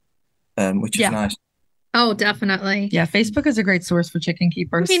Facebook, which is nice. Oh, definitely. Yeah, Facebook is a great source for chicken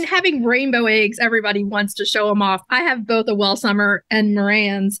keepers. I mean, having rainbow eggs, everybody wants to show them off. I have both a Wellsummer and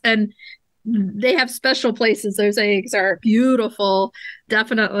Moran's, and they have special places. Those eggs are beautiful.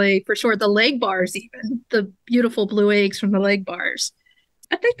 Definitely, for sure. The leg bars, even the beautiful blue eggs from the leg bars.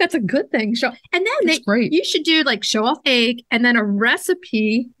 I think that's a good thing. And then great. You should do show off egg and then a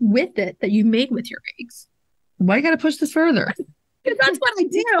recipe with it that you made with your eggs. Why you got to push this further? Because that's what I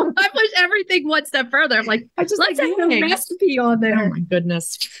do. I push everything one step further. I'm like, let's have a recipe on there. Oh my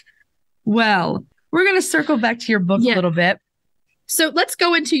goodness. Well, we're going to circle back to your book a little bit. So let's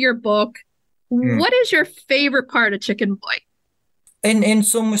go into your book. What is your favorite part of Chicken Boy? In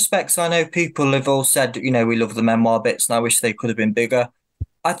some respects, I know people have all said, we love the memoir bits, and I wish they could have been bigger.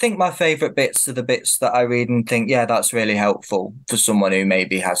 I think my favorite bits are the bits that I read and think, that's really helpful for someone who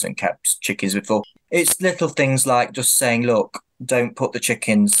maybe hasn't kept chickens before. It's little things like just saying, look, don't put the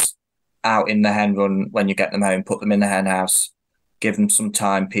chickens out in the hen run when you get them home. Put them in the hen house. Give them some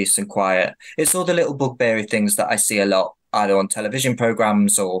time, peace and quiet. It's all the little bugbeary things that I see a lot, either on television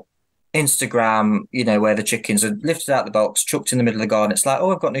programs or Instagram, where the chickens are lifted out of the box, chucked in the middle of the garden. It's like,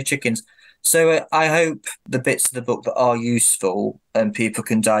 oh, I've got new chickens. So I hope the bits of the book that are useful and people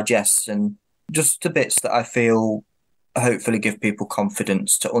can digest, and just the bits that I feel hopefully give people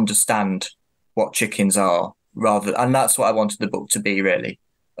confidence to understand what chickens are, and that's what I wanted the book to be, really,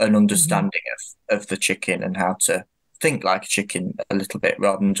 an understanding of the chicken and how to think like a chicken a little bit,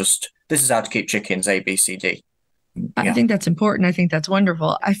 rather than just, this is how to keep chickens, A, B, C, D. I think that's important. I think that's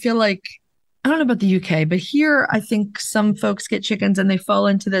wonderful. I feel like, I don't know about the UK, but here I think some folks get chickens and they fall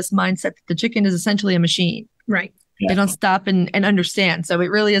into this mindset that the chicken is essentially a machine. Right. Yeah. They don't stop and understand. So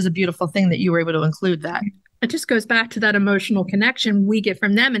it really is a beautiful thing that you were able to include that. It just goes back to that emotional connection we get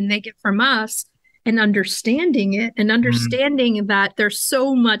from them and they get from us, and understanding it, and understanding that there's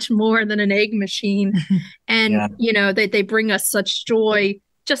so much more than an egg machine. And, they bring us such joy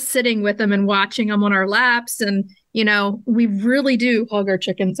just sitting with them and watching them on our laps. And, we really do hug our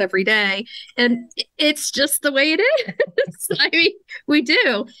chickens every day. And it's just the way it is. I mean, we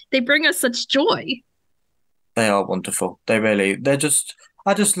do. They bring us such joy. They are wonderful. They're just,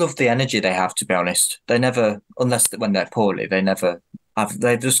 I just love the energy they have, to be honest. They never, unless when they're poorly,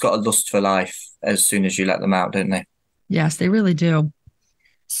 they've just got a lust for life as soon as you let them out, don't they? Yes, they really do.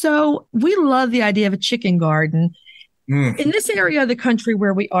 So we love the idea of a chicken garden. Mm. In this area of the country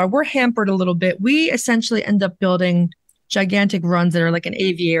where we are, we're hampered a little bit. We essentially end up building gigantic runs that are like an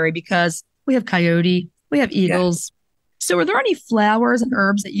aviary because we have coyote, we have eagles. So are there any flowers and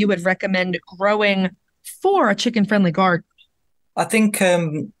herbs that you would recommend growing for a chicken-friendly garden? I think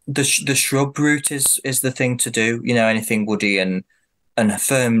the shrub root is the thing to do. You know, anything woody and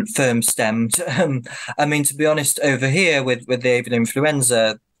firm stemmed. I mean, to be honest, over here with the avian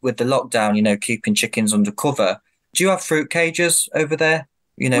influenza, with the lockdown, you know, keeping chickens under cover. Do you have fruit cages over there?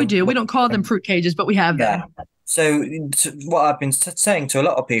 You know, We do. We don't call them fruit cages, but we have them. So what I've been saying to a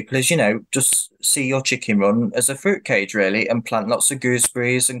lot of people is, you know, just see your chicken run as a fruit cage, really, and plant lots of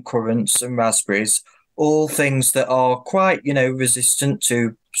gooseberries and currants and raspberries, all things that are quite, you know, resistant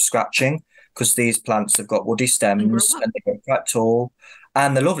to scratching because these plants have got woody stems and they get quite tall.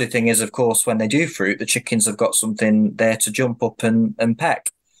 And the lovely thing is, of course, when they do fruit, the chickens have got something there to jump up and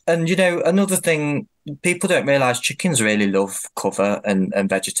peck. And, you know, another thing, people don't realise chickens really love cover and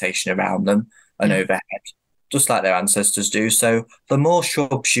vegetation around them and overhead, just like their ancestors do. So the more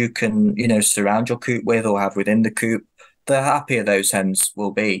shrubs you can, you know, surround your coop with or have within the coop, the happier those hens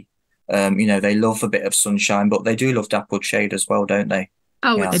will be. You know, they love a bit of sunshine, but they do love dappled shade as well, don't they?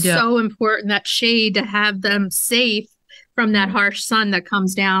 Oh, it's so important, that shade, to have them safe from that harsh sun that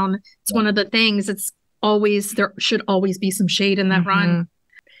comes down. It's one of the things. There should always be some shade in that run.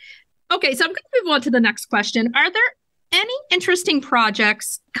 Okay, so I'm going to move on to the next question. Are there any interesting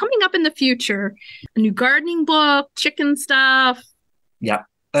projects coming up in the future? A new gardening book, chicken stuff? Yeah.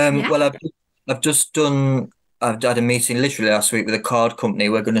 Well, I've had a meeting literally last week with a card company.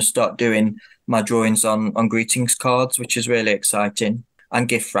 We're going to start doing my drawings on greetings cards, which is really exciting, and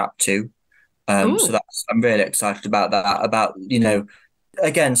gift wrap too. So I'm really excited about that. About, you know,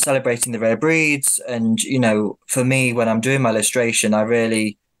 again, celebrating the rare breeds, and you know, for me, when I'm doing my illustration, I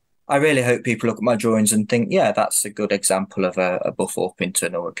really hope people look at my drawings and think, yeah, that's a good example of a buff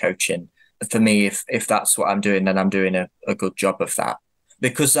Orpington or a Cochin. For me, if that's what I'm doing, then I'm doing a good job of that.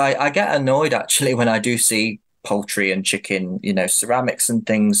 Because I get annoyed actually when I do see poultry and chicken, you know, ceramics and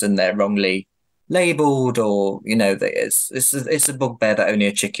things, and they're wrongly labelled, or you know, it's a bugbear that only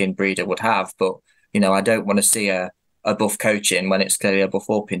a chicken breeder would have. But you know, I don't want to see a buff Cochin when it's clearly a buff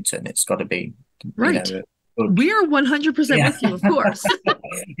Orpington. It's got to be right. You know, we are 100% with you, of course.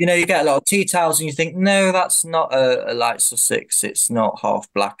 You know, you get a lot of tea towels and you think, no, that's not a light Sussex. It's not half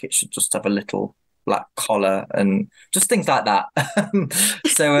black. It should just have a little black collar and just things like that.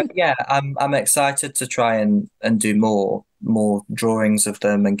 So yeah, I'm excited to try and do more drawings of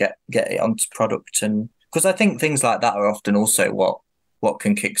them and get it onto product, and because I think things like that are often also what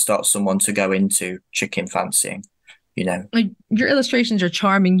can kickstart someone to go into chicken fancying. You know, your illustrations are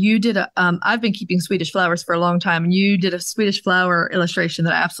charming. You did I've been keeping Swedish flowers for a long time, and you did a Swedish flower illustration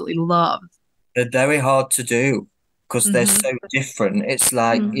that I absolutely loved. They're very hard to do because they're so different. It's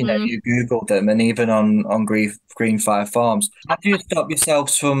like, you know, you Google them, and even on Greenfire Farms, how do you stop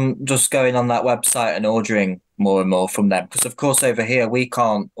yourselves from just going on that website and ordering more and more from them? Because of course over here we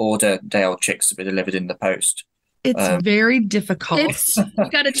can't order day-old chicks to be delivered in the post. It's very difficult. You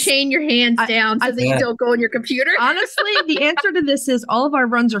got to chain your hands down so that you don't go on your computer. Honestly, the answer to this is all of our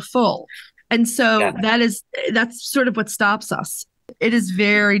runs are full. And so that's sort of what stops us. It is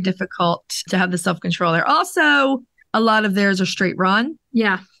very difficult to have the self-control there. Also, a lot of theirs are straight run.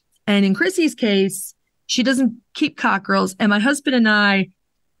 Yeah. And in Chrissy's case, she doesn't keep cockerels. And my husband and I,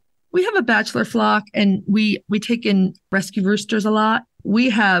 we have a bachelor flock, and we take in rescue roosters a lot.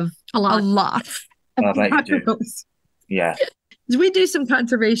 We have a lot. Yeah. We do some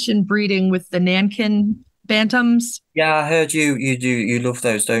conservation breeding with the Nankin Bantams. Yeah, I heard you love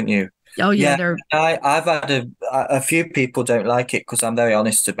those, don't you? Oh yeah, I've had a few people don't like it because I'm very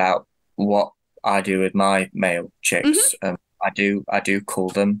honest about what I do with my male chicks. I do cull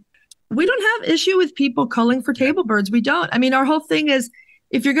them. We don't have issue with people culling for table birds. We don't. I mean, our whole thing is,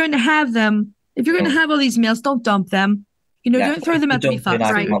 if you're going to have them, if you're going to have all these males, don't dump them. You know, don't throw them out to be found.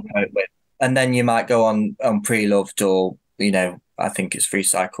 Right. And then you might go on pre-loved, or, you know, I think it's free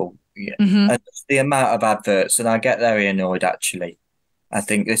cycle. Yeah. And the amount of adverts, and I get very annoyed actually. I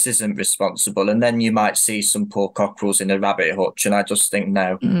think this isn't responsible. And then you might see some poor cockerels in a rabbit hutch, and I just think,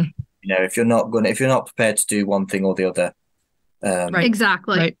 no, you know, if you're not prepared to do one thing or the other. Right.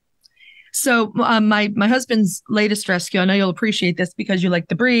 Exactly. Right. So my husband's latest rescue, I know you'll appreciate this because you like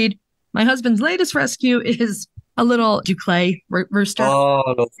the breed. My husband's latest rescue is a little Duclay rooster. Oh,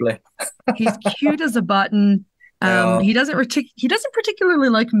 lovely. He's cute as a button. He doesn't particularly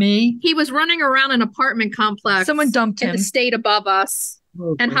like me. He was running around an apartment complex. Someone dumped in him. the state above us.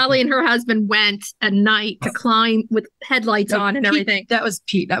 Oh, And Holly and her husband went at night to climb with headlights on and everything. That was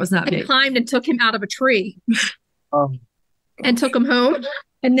Pete. That was not me. And climbed and took him out of a tree Oh, and took him home.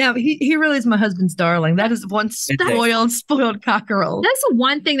 And now he really is my husband's darling. That is one spoiled cockerel. That's the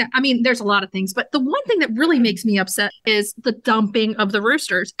one thing that, I mean, there's a lot of things, but the one thing that really makes me upset is the dumping of the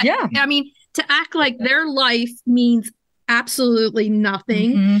roosters. Yeah. I mean, to act like their life means absolutely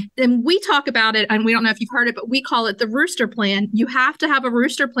nothing. And we talk about it, and we don't know if you've heard it, but we call it the rooster plan. You have to have a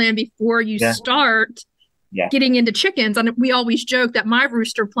rooster plan before you start getting into chickens. And we always joke that my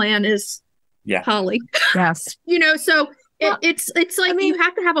rooster plan is Holly. Yes. So it's like, I mean, you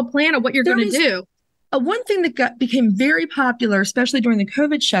have to have a plan of what you're going to do. One thing that became very popular, especially during the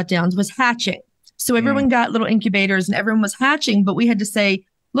COVID shutdowns, was hatching. So everyone got little incubators and everyone was hatching, but we had to say,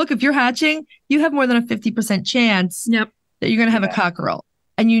 look, if you're hatching, you have more than a 50% chance that you're going to have a cockerel.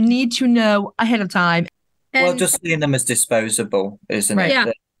 And you need to know ahead of time. Well, just seeing them as disposable, isn't it?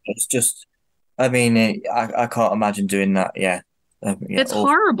 Yeah. It's just, I mean, I can't imagine doing that. Yeah. It's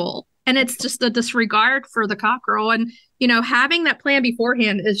horrible. And it's just a disregard for the cockerel. And, having that plan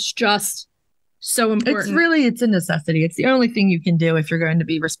beforehand is just so important. It's a necessity. It's the only thing you can do if you're going to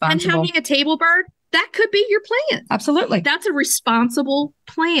be responsible. And having a table bird, that could be your plan. Absolutely. That's a responsible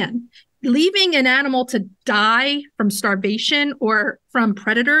plan. Leaving an animal to die from starvation or from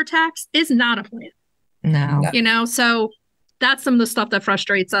predator attacks is not a plan. No. So that's some of the stuff that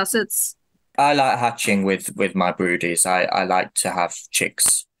frustrates us. I like hatching with my broodies. I like to have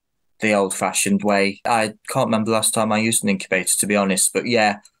chicks the old-fashioned way. I can't remember the last time I used an incubator, to be honest, but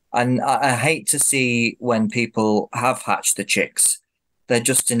yeah. And I hate to see when people have hatched the chicks, they're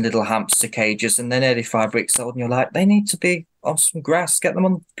just in little hamster cages and they're nearly 5 weeks old, and you're like, they need to be on some grass. Get them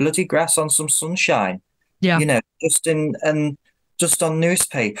on bloody grass, on some sunshine. Yeah. Just on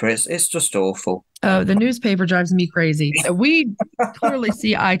newspaper. It's just awful. Oh, the newspaper drives me crazy. We clearly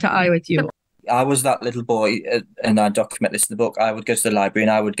see eye to eye with you. I was that little boy, and I document this in the book. I would go to the library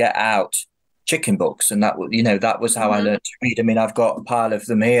and I would get out chicken books, and that was how I learned to read. I mean, I've got a pile of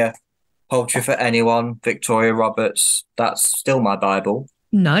them here. Poultry for Anyone, Victoria Roberts. That's still my Bible.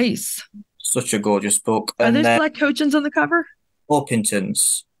 Nice. Such a gorgeous book. Are there black cochins on the cover?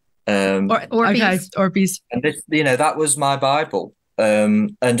 Orpingtons. Orpies. And this, that was my Bible.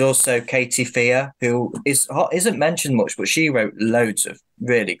 And also Katie Fear, who isn't mentioned much, but she wrote loads of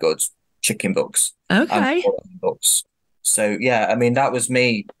really good chicken books. Okay. And books. So yeah, I mean, that was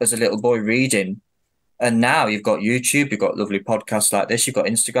me as a little boy reading. And now you've got YouTube, you've got lovely podcasts like this, you've got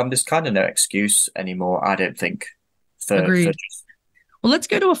Instagram. There's kind of no excuse anymore, I don't think. Agreed. Well, let's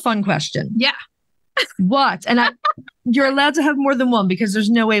go to a fun question. Yeah. What? And you're allowed to have more than one because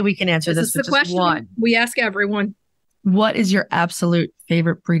there's no way we can answer this with just question one. We ask everyone. What is your absolute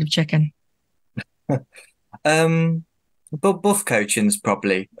favorite breed of chicken? But buff cochins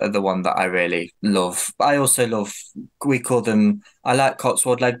probably are the one that I really love. I also love, we call them, I like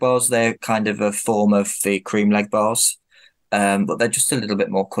Cotswold leg bars. They're kind of a form of the cream leg bars, but they're just a little bit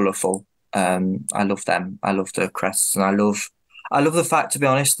more colourful. I love them. I love the crests, and I love the fact, to be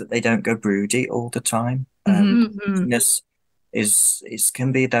honest, that they don't go broody all the time. Is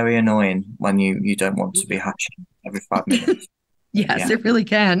can be very annoying when you don't want to be hatching every 5 minutes. Yes, it really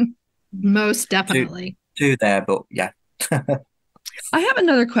can. Most definitely. Two there, but yeah. I have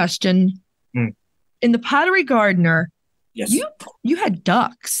another question. In the Pottery Gardener, yes, you had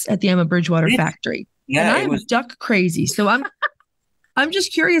ducks at the Emma Bridgewater factory. Yeah, and I'm duck crazy. So I'm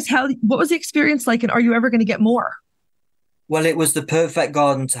just curious, what was the experience like, and are you ever going to get more? Well, it was the perfect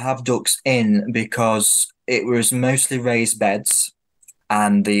garden to have ducks in because it was mostly raised beds,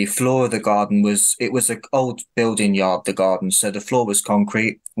 and the floor of the garden was an old building yard, the garden. So the floor was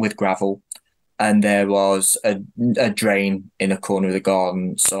concrete with gravel. And there was a drain in a corner of the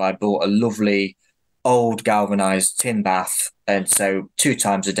garden. So I bought a lovely old galvanized tin bath. And so 2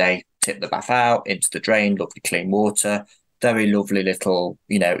 times a day, tip the bath out into the drain, lovely clean water, very lovely little,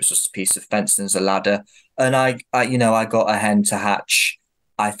 it was just a piece of fence and there's a ladder. And I got a hen to hatch.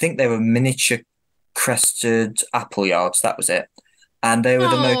 I think they were miniature crested appleyards. That was it. And they were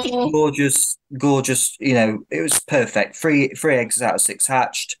the most gorgeous, it was perfect. 3 eggs out of 6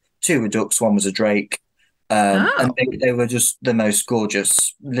 hatched. 2 were ducks, 1 was a drake. And they were just the most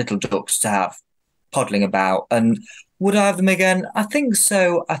gorgeous little ducks to have poddling about. And would I have them again? I think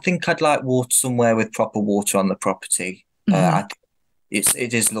so. I think I'd like water somewhere with proper water on the property. I think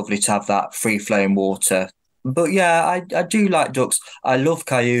it is lovely to have that free-flowing water. But yeah, I do like ducks. I love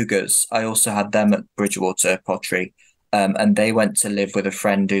cayugas. I also had them at Bridgewater Pottery. And they went to live with a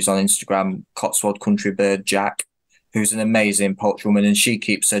friend who's on Instagram, Cotswold Country Bird Jack. who's an amazing poultry woman, and she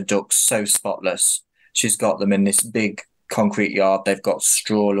keeps her ducks so spotless. She's got them in this big concrete yard. They've got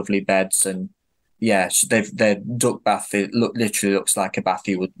straw, lovely beds, and yeah, their duck bath, literally looks like a bath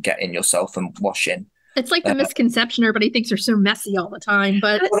you would get in yourself and wash in. It's like the misconception. Everybody thinks they're so messy all the time,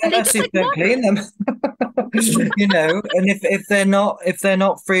 but Well, they just like don't clean them. And if they're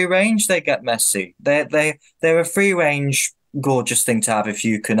not free range, they get messy. They're a free range, gorgeous thing to have if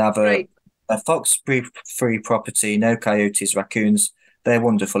you can have a fox free property, no coyotes, raccoons. They're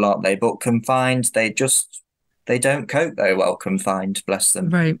wonderful, aren't they? But confined, they don't cope very well confined, bless them.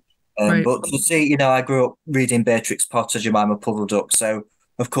 Right. But to see, I grew up reading Beatrix Potter, Jemima Puddle Duck, so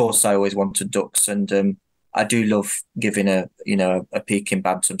of course I always wanted ducks, and I do love giving a Peking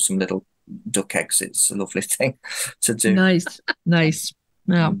Bantam some little duck eggs. It's a lovely thing to do. Nice.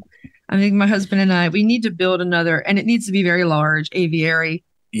 Now, I think my husband and I, we need to build another, and it needs to be very large, aviary.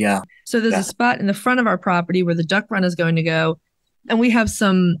 Yeah. So there's a spot in the front of our property where the duck run is going to go, and we have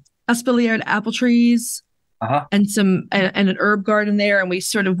some espaliered apple trees. And an herb garden there, and we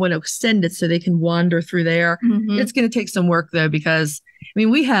sort of want to extend it so they can wander through there. Mm-hmm. It's going to take some work though, because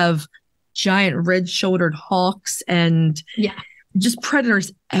we have giant red-shouldered hawks and just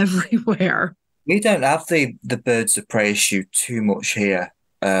predators everywhere. We don't have the birds of prey issue too much here,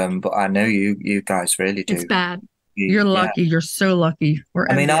 but I know you guys really do. It's bad. You're lucky. You're so lucky.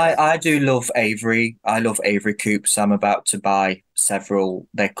 I do love aviary. I love aviary coops. I'm about to buy several.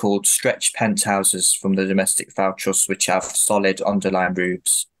 They're called stretch penthouses from the Domestic Fowl Trust, which have solid underlying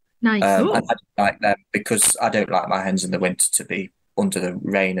roofs. Nice. And I don't like them because I don't like my hens in the winter to be under the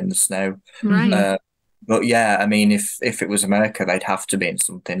rain and the snow. Right. But yeah, if it was America, they'd have to be in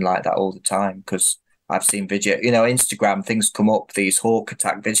something like that all the time, because I've seen video, Instagram, things come up, these hawk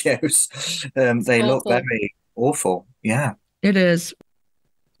attack videos. They look very awful. Yeah. It is.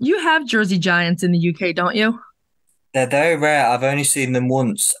 You have Jersey Giants in the UK, don't you? They're very rare. I've only seen them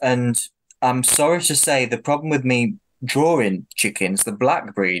once, and I'm sorry to say the problem with me drawing chickens, the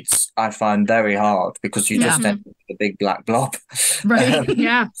black breeds, I find very hard, because you just end up with a big black blob. Right.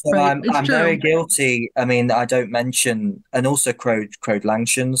 So I'm very guilty. I don't mention, and also crowed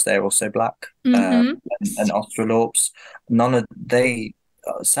Langshans, they're also black, and Australorps. They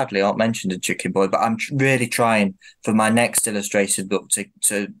sadly aren't mentioned in Chicken Boy, but I'm really trying for my next illustrated book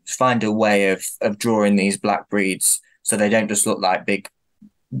to find a way of drawing these black breeds so they don't just look like big,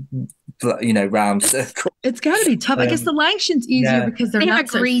 round circles. It's got to be tough. I guess the Langshans easier because they're not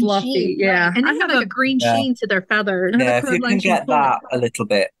so fluffy. Sheen, yeah, and they have like a green sheen to their feathers. Yeah, if you can get that a little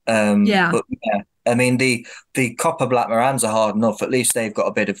bit. But the copper black Morans are hard enough. At least they've got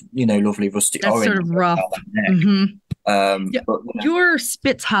a bit of lovely rusty orange. Sort of rough. Your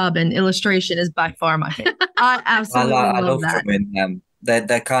Spitzhaben illustration is by far my favorite. I absolutely love that. Drawing them.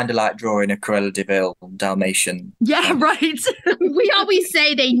 They're kind of like drawing a Cruella de Vil Dalmatian. Yeah, right. We always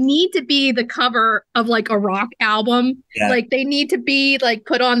say they need to be the cover of like a rock album. Yeah. Like they need to be like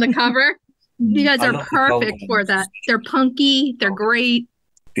put on the cover. You guys are perfect for that. They're punky. They're great.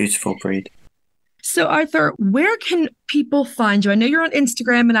 Beautiful breed. So, Arthur, where can people find you? I know you're on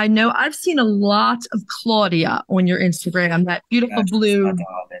Instagram, and I know I've seen a lot of Claudia on your Instagram, that beautiful blue.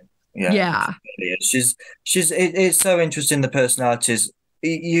 Yeah. She's it's so interesting, the personalities.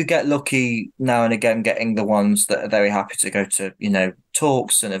 You get lucky now and again getting the ones that are very happy to go to,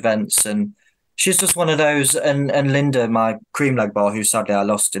 talks and events, and she's just one of those. And Linda, my cream leg bar, who sadly I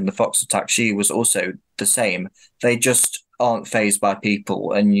lost in the fox attack, she was also the same. They just aren't fazed by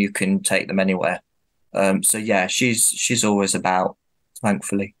people, and you can take them anywhere. So yeah, she's always about,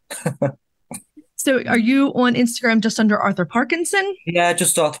 thankfully. So are you on Instagram just under Arthur Parkinson? Yeah,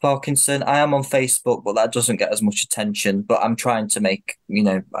 just Arthur Parkinson. I am on Facebook, but that doesn't get as much attention. But I'm trying to make,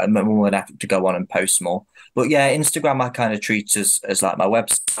 I'm going to have to go on and post more. But yeah, Instagram I kind of treat as like my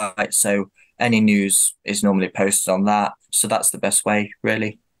website. So any news is normally posted on that. So that's the best way,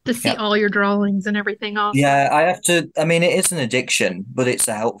 really. To see all your drawings and everything else. Yeah, I have to. It is an addiction, but it's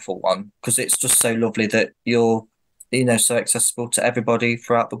a helpful one, because it's just so lovely that you're, so accessible to everybody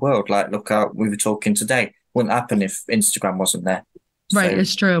throughout the world. Like, look how we were talking today. Wouldn't happen if Instagram wasn't there. Right,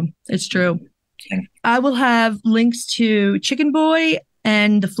 it's true. It's true. I will have links to Chicken Boy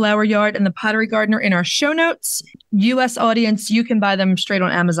and the Flower Yard and the Pottery Gardener in our show notes. US audience, you can buy them straight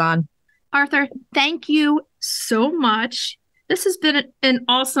on Amazon. Arthur, thank you so much. This has been an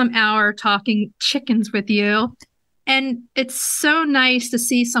awesome hour talking chickens with you. And it's so nice to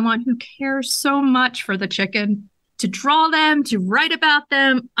see someone who cares so much for the chicken, to draw them, to write about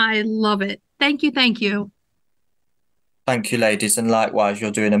them. I love it. Thank you. Thank you. Thank you, ladies. And likewise,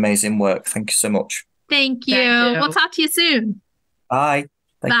 you're doing amazing work. Thank you so much. Thank you. We'll talk to you soon. Bye.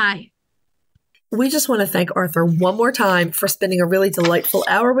 Bye. We just want to thank Arthur one more time for spending a really delightful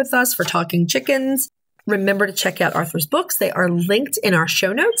hour with us for talking chickens. Remember to check out Arthur's books. They are linked in our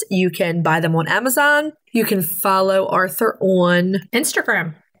show notes. You can buy them on Amazon. You can follow Arthur on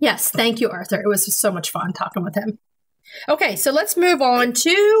Instagram. Yes, thank you, Arthur. It was just so much fun talking with him. Okay, so let's move on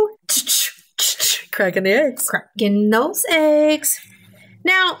to cracking the eggs. Cracking those eggs.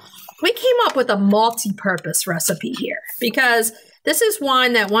 Now, we came up with a multi-purpose recipe here because this is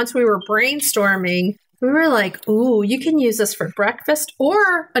one that once we were brainstorming, we were like, ooh, you can use this for breakfast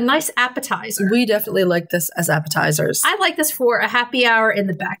or a nice appetizer. We definitely like this as appetizers. I like this for a happy hour in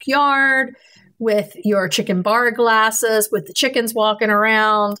the backyard with your chicken bar glasses, with the chickens walking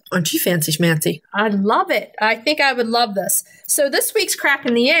around. Aren't you fancy schmancy? I love it. I think I would love this. So this week's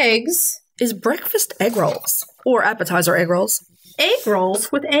Cracking the Eggs is breakfast egg rolls or appetizer egg rolls. Egg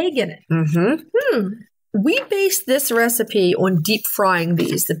rolls with egg in it. We based this recipe on deep frying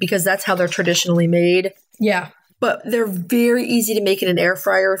these because that's how they're traditionally made. Yeah. But they're very easy to make in an air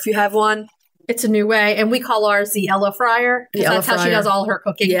fryer if you have one. It's a new way. And we call ours the Ella fryer. That's how she does all her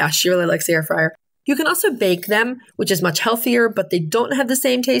cooking. Yeah, she really likes the air fryer. You can also bake them, which is much healthier, but they don't have the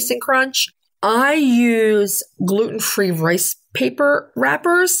same taste and crunch. I use gluten-free rice paper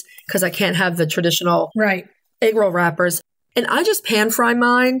wrappers because I can't have the traditional egg roll wrappers. And I just pan fry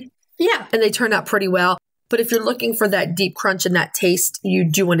mine. Yeah. And they turn out pretty well. But if you're looking for that deep crunch and that taste, you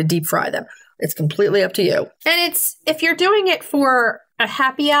do want to deep fry them. It's completely up to you. And if you're doing it for a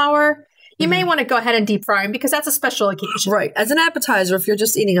happy hour, you may want to go ahead and deep fry them because that's a special occasion. Right. As an appetizer, if you're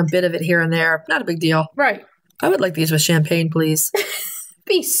just eating a bit of it here and there, not a big deal. Right. I would like these with champagne, please.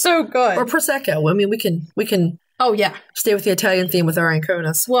 Be so good. Or Prosecco. I mean, we can. Oh, yeah. Stay with the Italian theme with our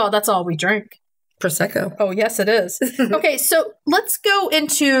Anconas. Well, that's all we drink. Prosecco. Oh, yes, it is. Okay, so let's go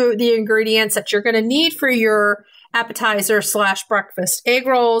into the ingredients that you're going to need for your appetizer / breakfast egg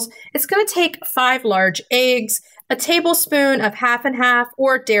rolls. It's going to take 5 large eggs, a tablespoon of half and half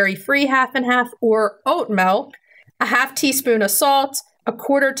or dairy-free half and half or oat milk, a half teaspoon of salt, a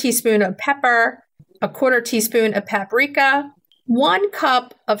quarter teaspoon of pepper, a quarter teaspoon of paprika, 1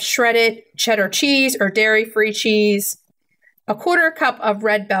 cup of shredded cheddar cheese or dairy-free cheese, a quarter cup of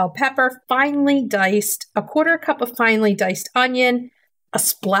red bell pepper, finely diced, a quarter cup of finely diced onion, a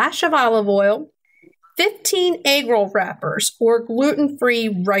splash of olive oil, 15 egg roll wrappers or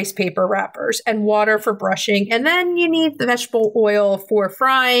gluten-free rice paper wrappers, and water for brushing. And then you need the vegetable oil for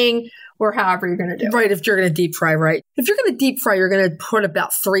frying or however you're going to do it. Right, if you're going to deep fry, right. If you're going to deep fry, you're going to put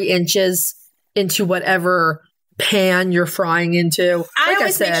about 3 inches into whatever pan you're frying into. I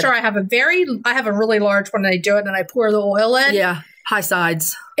always make sure I have a really large one and I do it and I pour the oil in. Yeah, high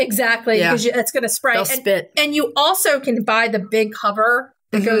sides. Exactly, because it's going to spray. They'll spit. And you also can buy the big cover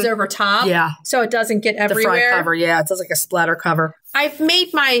that goes over top. Yeah. So it doesn't get everywhere. The fry cover, yeah. It does like a splatter cover. I've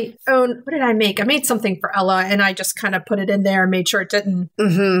made my own. What did I make? I made something for Ella and I just kind of put it in there and made sure it didn't.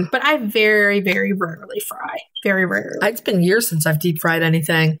 But I very, very rarely fry. Very rarely. It's been years since I've deep fried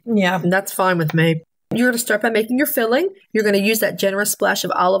anything. Yeah. And that's fine with me. You're going to start by making your filling. You're going to use that generous splash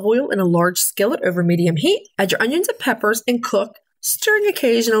of olive oil in a large skillet over medium heat. Add your onions and peppers and cook, stirring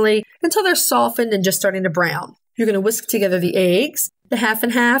occasionally until they're softened and just starting to brown. You're going to whisk together the eggs, the half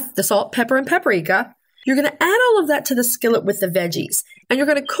and half, the salt, pepper, and paprika. You're going to add all of that to the skillet with the veggies. And you're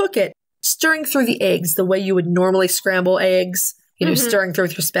going to cook it, stirring through the eggs the way you would normally scramble eggs, stirring through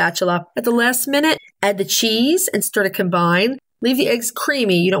with your spatula. At the last minute, add the cheese and stir to combine. Leave the eggs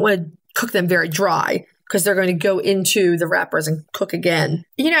creamy. You don't want to cook them very dry because they're going to go into the wrappers and cook again.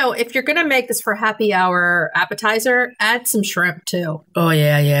 You know, if you're going to make this for happy hour appetizer, add some shrimp too. Oh,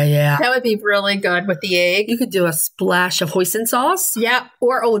 yeah. That would be really good with the egg. You could do a splash of hoisin sauce. Yeah,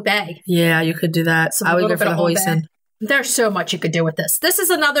 or Old Bay. Yeah, you could do that. I would go for the hoisin. There's so much you could do with this. This is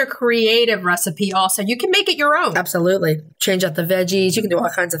another creative recipe also. You can make it your own. Absolutely. Change out the veggies. You can do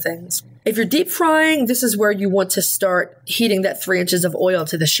all kinds of things. If you're deep frying, this is where you want to start heating that 3 inches of oil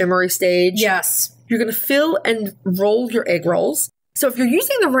to the shimmery stage. Yes. You're going to fill and roll your egg rolls. So if you're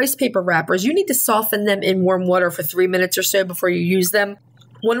using the rice paper wrappers, you need to soften them in warm water for 3 minutes or so before you use them.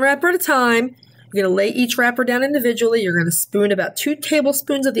 1 wrapper at a time. You're going to lay each wrapper down individually. You're going to spoon about 2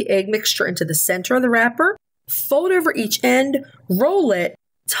 tablespoons of the egg mixture into the center of the wrapper. Fold over each end, roll it,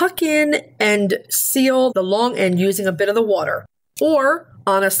 tuck in, and seal the long end using a bit of the water. Or,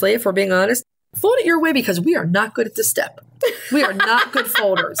 honestly, if we're being honest, fold it your way because we are not good at this step. We are not good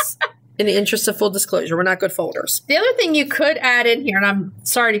folders. In the interest of full disclosure, we're not good folders. The other thing you could add in here, and I'm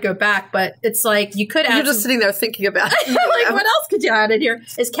sorry to go back, but it's like you could add. You're just sitting there thinking about it. Like, what else could you add in here?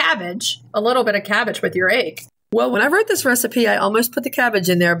 Is cabbage. A little bit of cabbage with your egg. Well, when I wrote this recipe, I almost put the cabbage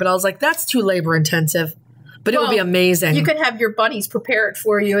in there, but I was like, that's too labor intensive. But it would be amazing. You could have your bunnies prepare it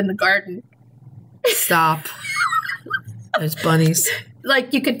for you in the garden. Stop. Those bunnies.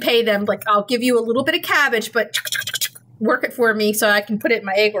 Like you could pay them, like I'll give you a little bit of cabbage, but work it for me so I can put it in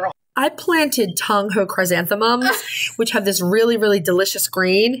my egg roll. I planted Tongho chrysanthemums, which have this really, really delicious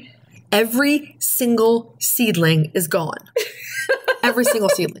green. Every single seedling is gone. Every single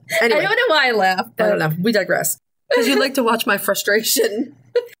seedling. Anyway, I don't know why I laughed. I don't know. We digress. Because you like to watch my frustration.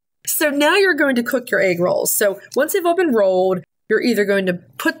 So now you're going to cook your egg rolls. So once they've all been rolled, you're either going to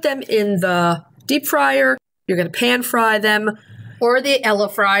put them in the deep fryer, you're going to pan fry them. Or the Ella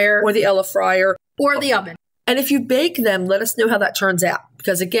fryer. Or the Ella fryer. Or the oven. And if you bake them, let us know how that turns out.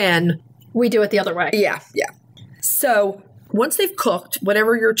 Because again, we do it the other way. Yeah. So once they've cooked,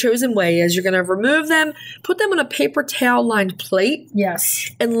 whatever your chosen way is, you're going to remove them, put them on a paper towel lined plate. Yes.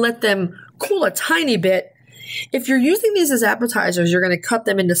 And let them cool a tiny bit. If you're using these as appetizers, you're going to cut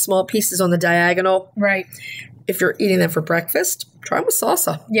them into small pieces on the diagonal. Right. If you're eating them for breakfast, try them with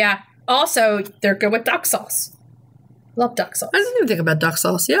salsa. Yeah. Also, they're good with duck sauce. Love duck sauce. I didn't even think about duck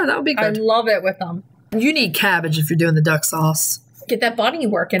sauce. Yeah, that would be good. I love it with them. You need cabbage if you're doing the duck sauce. Get that bunny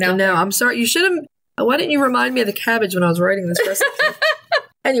working out. No, I'm sorry. You should have. Why didn't you remind me of the cabbage when I was writing this recipe?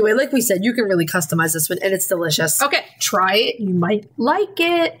 Anyway, like we said, you can really customize this one, and it's delicious. Okay, try it. You might like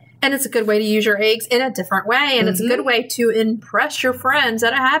it. And it's a good way to use your eggs in a different way. And it's a good way to impress your friends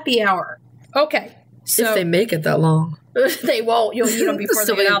at a happy hour. Okay. So if they make it that long. They won't. You'll eat them before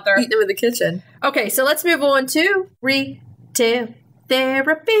they get out there. Eat them in the kitchen. Okay, so let's move on to retail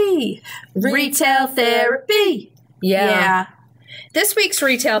therapy. Retail therapy. Yeah. This week's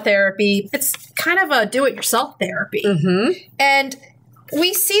retail therapy, it's kind of a do-it-yourself therapy. Mm-hmm. And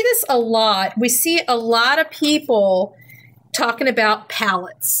we see this a lot. We see a lot of people talking about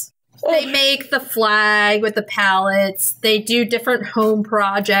pallets. They make the flag with the pallets. They do different home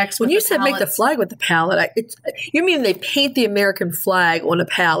projects with When you the said pallets. make the flag with the pallet, you mean they paint the American flag on a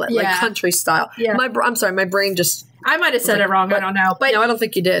pallet, like country style. Yeah. I'm sorry, my brain just... I might have said it wrong. I don't know. But no, I don't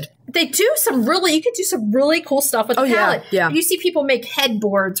think you did. they do you could do some really cool stuff with the pallet. Yeah. You see people make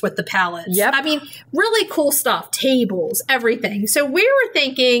headboards with the pallets. Yep. I mean, really cool stuff, tables, everything. So we were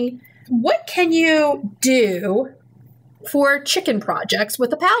thinking, what can you do for chicken projects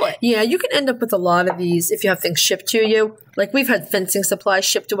with a pallet? Yeah, you can end up with a lot of these if you have things shipped to you. Like we've had fencing supplies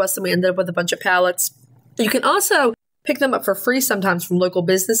shipped to us and we ended up with a bunch of pallets. You can also pick them up for free sometimes from local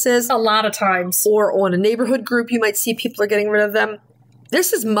businesses. A lot of times. Or on a neighborhood group, you might see people are getting rid of them.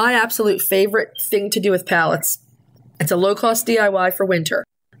 This is my absolute favorite thing to do with pallets. It's a low-cost DIY for winter.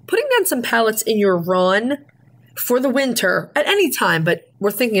 Putting down some pallets in your run for the winter, at any time, but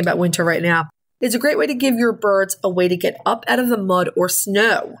we're thinking about winter right now, is a great way to give your birds a way to get up out of the mud or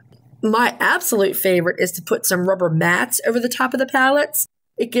snow. My absolute favorite is to put some rubber mats over the top of the pallets.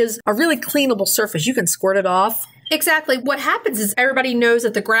 It gives a really cleanable surface. You can squirt it off. Exactly. What happens is everybody knows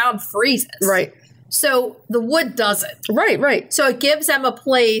that the ground freezes. Right. So the wood doesn't. Right. So it gives them a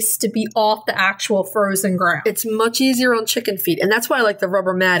place to be off the actual frozen ground. It's much easier on chicken feet. And that's why I like the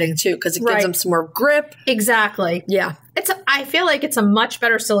rubber matting too, because it gives them some more grip. Exactly. Yeah. I feel like it's a much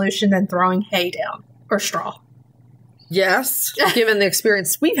better solution than throwing hay down or straw. Yes, given the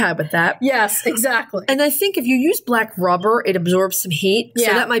experience we've had with that. Yes, exactly. And I think if you use black rubber, it absorbs some heat. Yeah.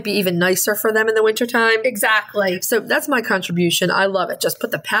 So that might be even nicer for them in the wintertime. Exactly. So that's my contribution. I love it. Just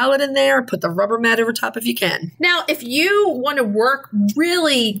put the pallet in there, put the rubber mat over top if you can. Now, if you want to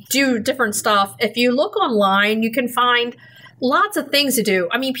really do different stuff, if you look online, you can find lots of things to do.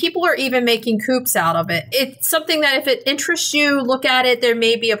 I mean, people are even making coops out of it. It's something that if it interests you, look at it, there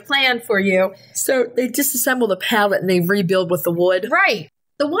may be a plan for you. So they disassemble the pallet and they rebuild with the wood. Right.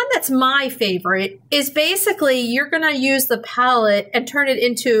 The one that's my favorite is basically you're going to use the pallet and turn it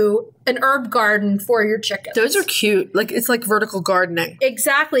into an herb garden for your chickens. Those are cute. It's like vertical gardening.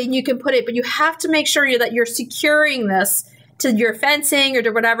 Exactly. And you can put it, but you have to make sure that you're securing this to your fencing or to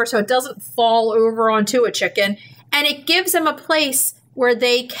whatever so it doesn't fall over onto a chicken. And it gives them a place where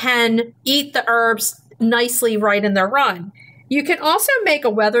they can eat the herbs nicely right in their run. You can also make a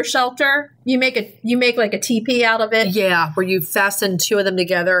weather shelter. You make like a teepee out of it. Yeah, where you fasten two of them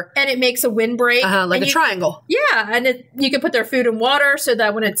together. And it makes a windbreak. Like a triangle. Yeah, and you can put their food and water so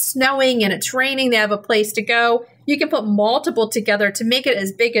that when it's snowing and it's raining, they have a place to go. You can put multiple together to make it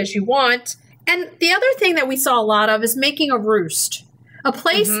as big as you want. And the other thing that we saw a lot of is making a roost. A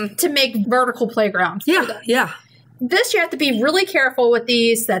place to make vertical playgrounds. Yeah. This, you have to be really careful with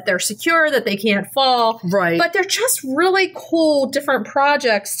these, that they're secure, that they can't fall. Right. But they're just really cool, different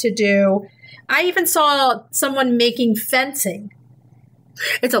projects to do. I even saw someone making fencing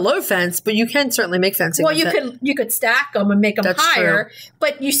It's a low fence, but you can certainly make fencing. Well, with you could stack them and make them That's higher, true.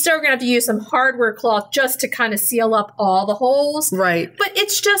 but you still gonna have to use some hardware cloth just to kind of seal up all the holes. Right. But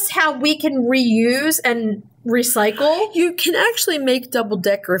it's just how we can reuse and recycle. You can actually make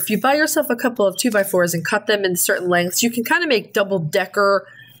double-decker. If you buy yourself a couple of 2x4s and cut them in certain lengths, you can kind of make double-decker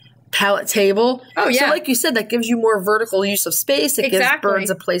pallet table. Oh, yeah. So like you said, that gives you more vertical use of space. It gives birds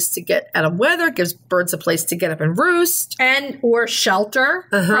a place to get out of weather. It gives birds a place to get up and roost. And or shelter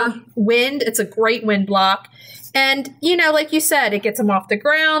from wind. It's a great wind block. And, you know, like you said, it gets them off the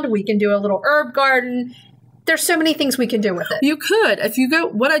ground. We can do a little herb garden. There's so many things we can do with it. You could. If you go,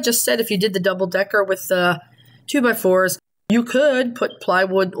 what I just said, if you did the double-decker with the 2x4s, you could put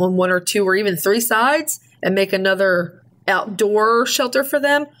plywood on 1 or 2 or even 3 sides and make another outdoor shelter for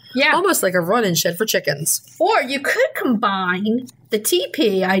them. Yeah. Almost like a run-in shed for chickens. Or you could combine the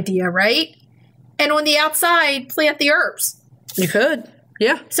TP idea, right? And on the outside, plant the herbs. You could.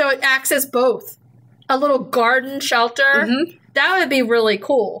 Yeah. So it acts as both. A little garden shelter. That would be really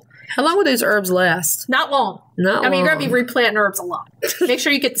cool. How long would those herbs last? Not long. Not I mean, you're long. going to be replanting herbs a lot. Make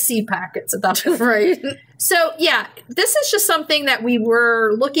sure you get the seed packets at that point. Right. So, yeah, this is just something that we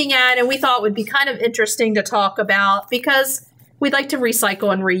were looking at and we thought would be kind of interesting to talk about because we'd like to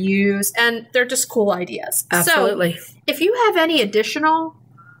recycle and reuse, and they're just cool ideas. Absolutely. So, if you have any additional,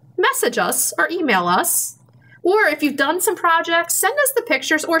 message us or email us. Or if you've done some projects, send us the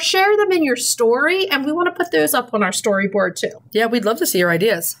pictures or share them in your story, and we want to put those up on our storyboard too. Yeah, we'd love to see your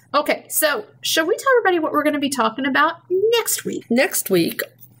ideas. Okay, so should we tell everybody what we're going to be talking about next week? Next week,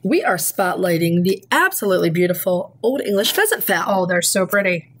 we are spotlighting the absolutely beautiful Old English pheasant fowl. Oh, they're so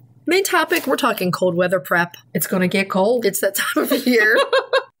pretty. Main topic, we're talking cold weather prep. It's going to get cold. It's that time of year.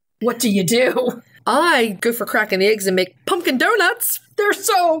 What do you do? I go for cracking the eggs and make pumpkin donuts. They're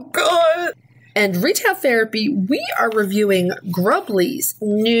so good. And Retail Therapy, we are reviewing Grubly's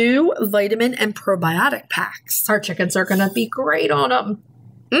new vitamin and probiotic packs. Our chickens are going to be great on them.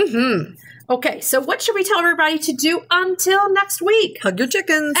 Mm-hmm. Okay, so what should we tell everybody to do until next week? Hug your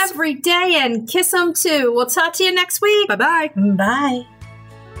chickens. Every day and kiss them too. We'll talk to you next week. Bye-bye. Bye.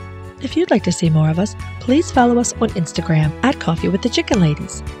 If you'd like to see more of us, please follow us on Instagram at Coffee with the Chicken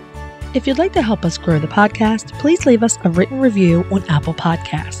Ladies. If you'd like to help us grow the podcast, please leave us a written review on Apple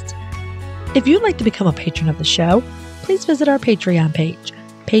Podcasts. If you'd like to become a patron of the show, please visit our Patreon page,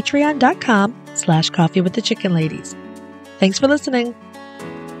 patreon.com/Coffee with the Chicken Ladies. Thanks for listening.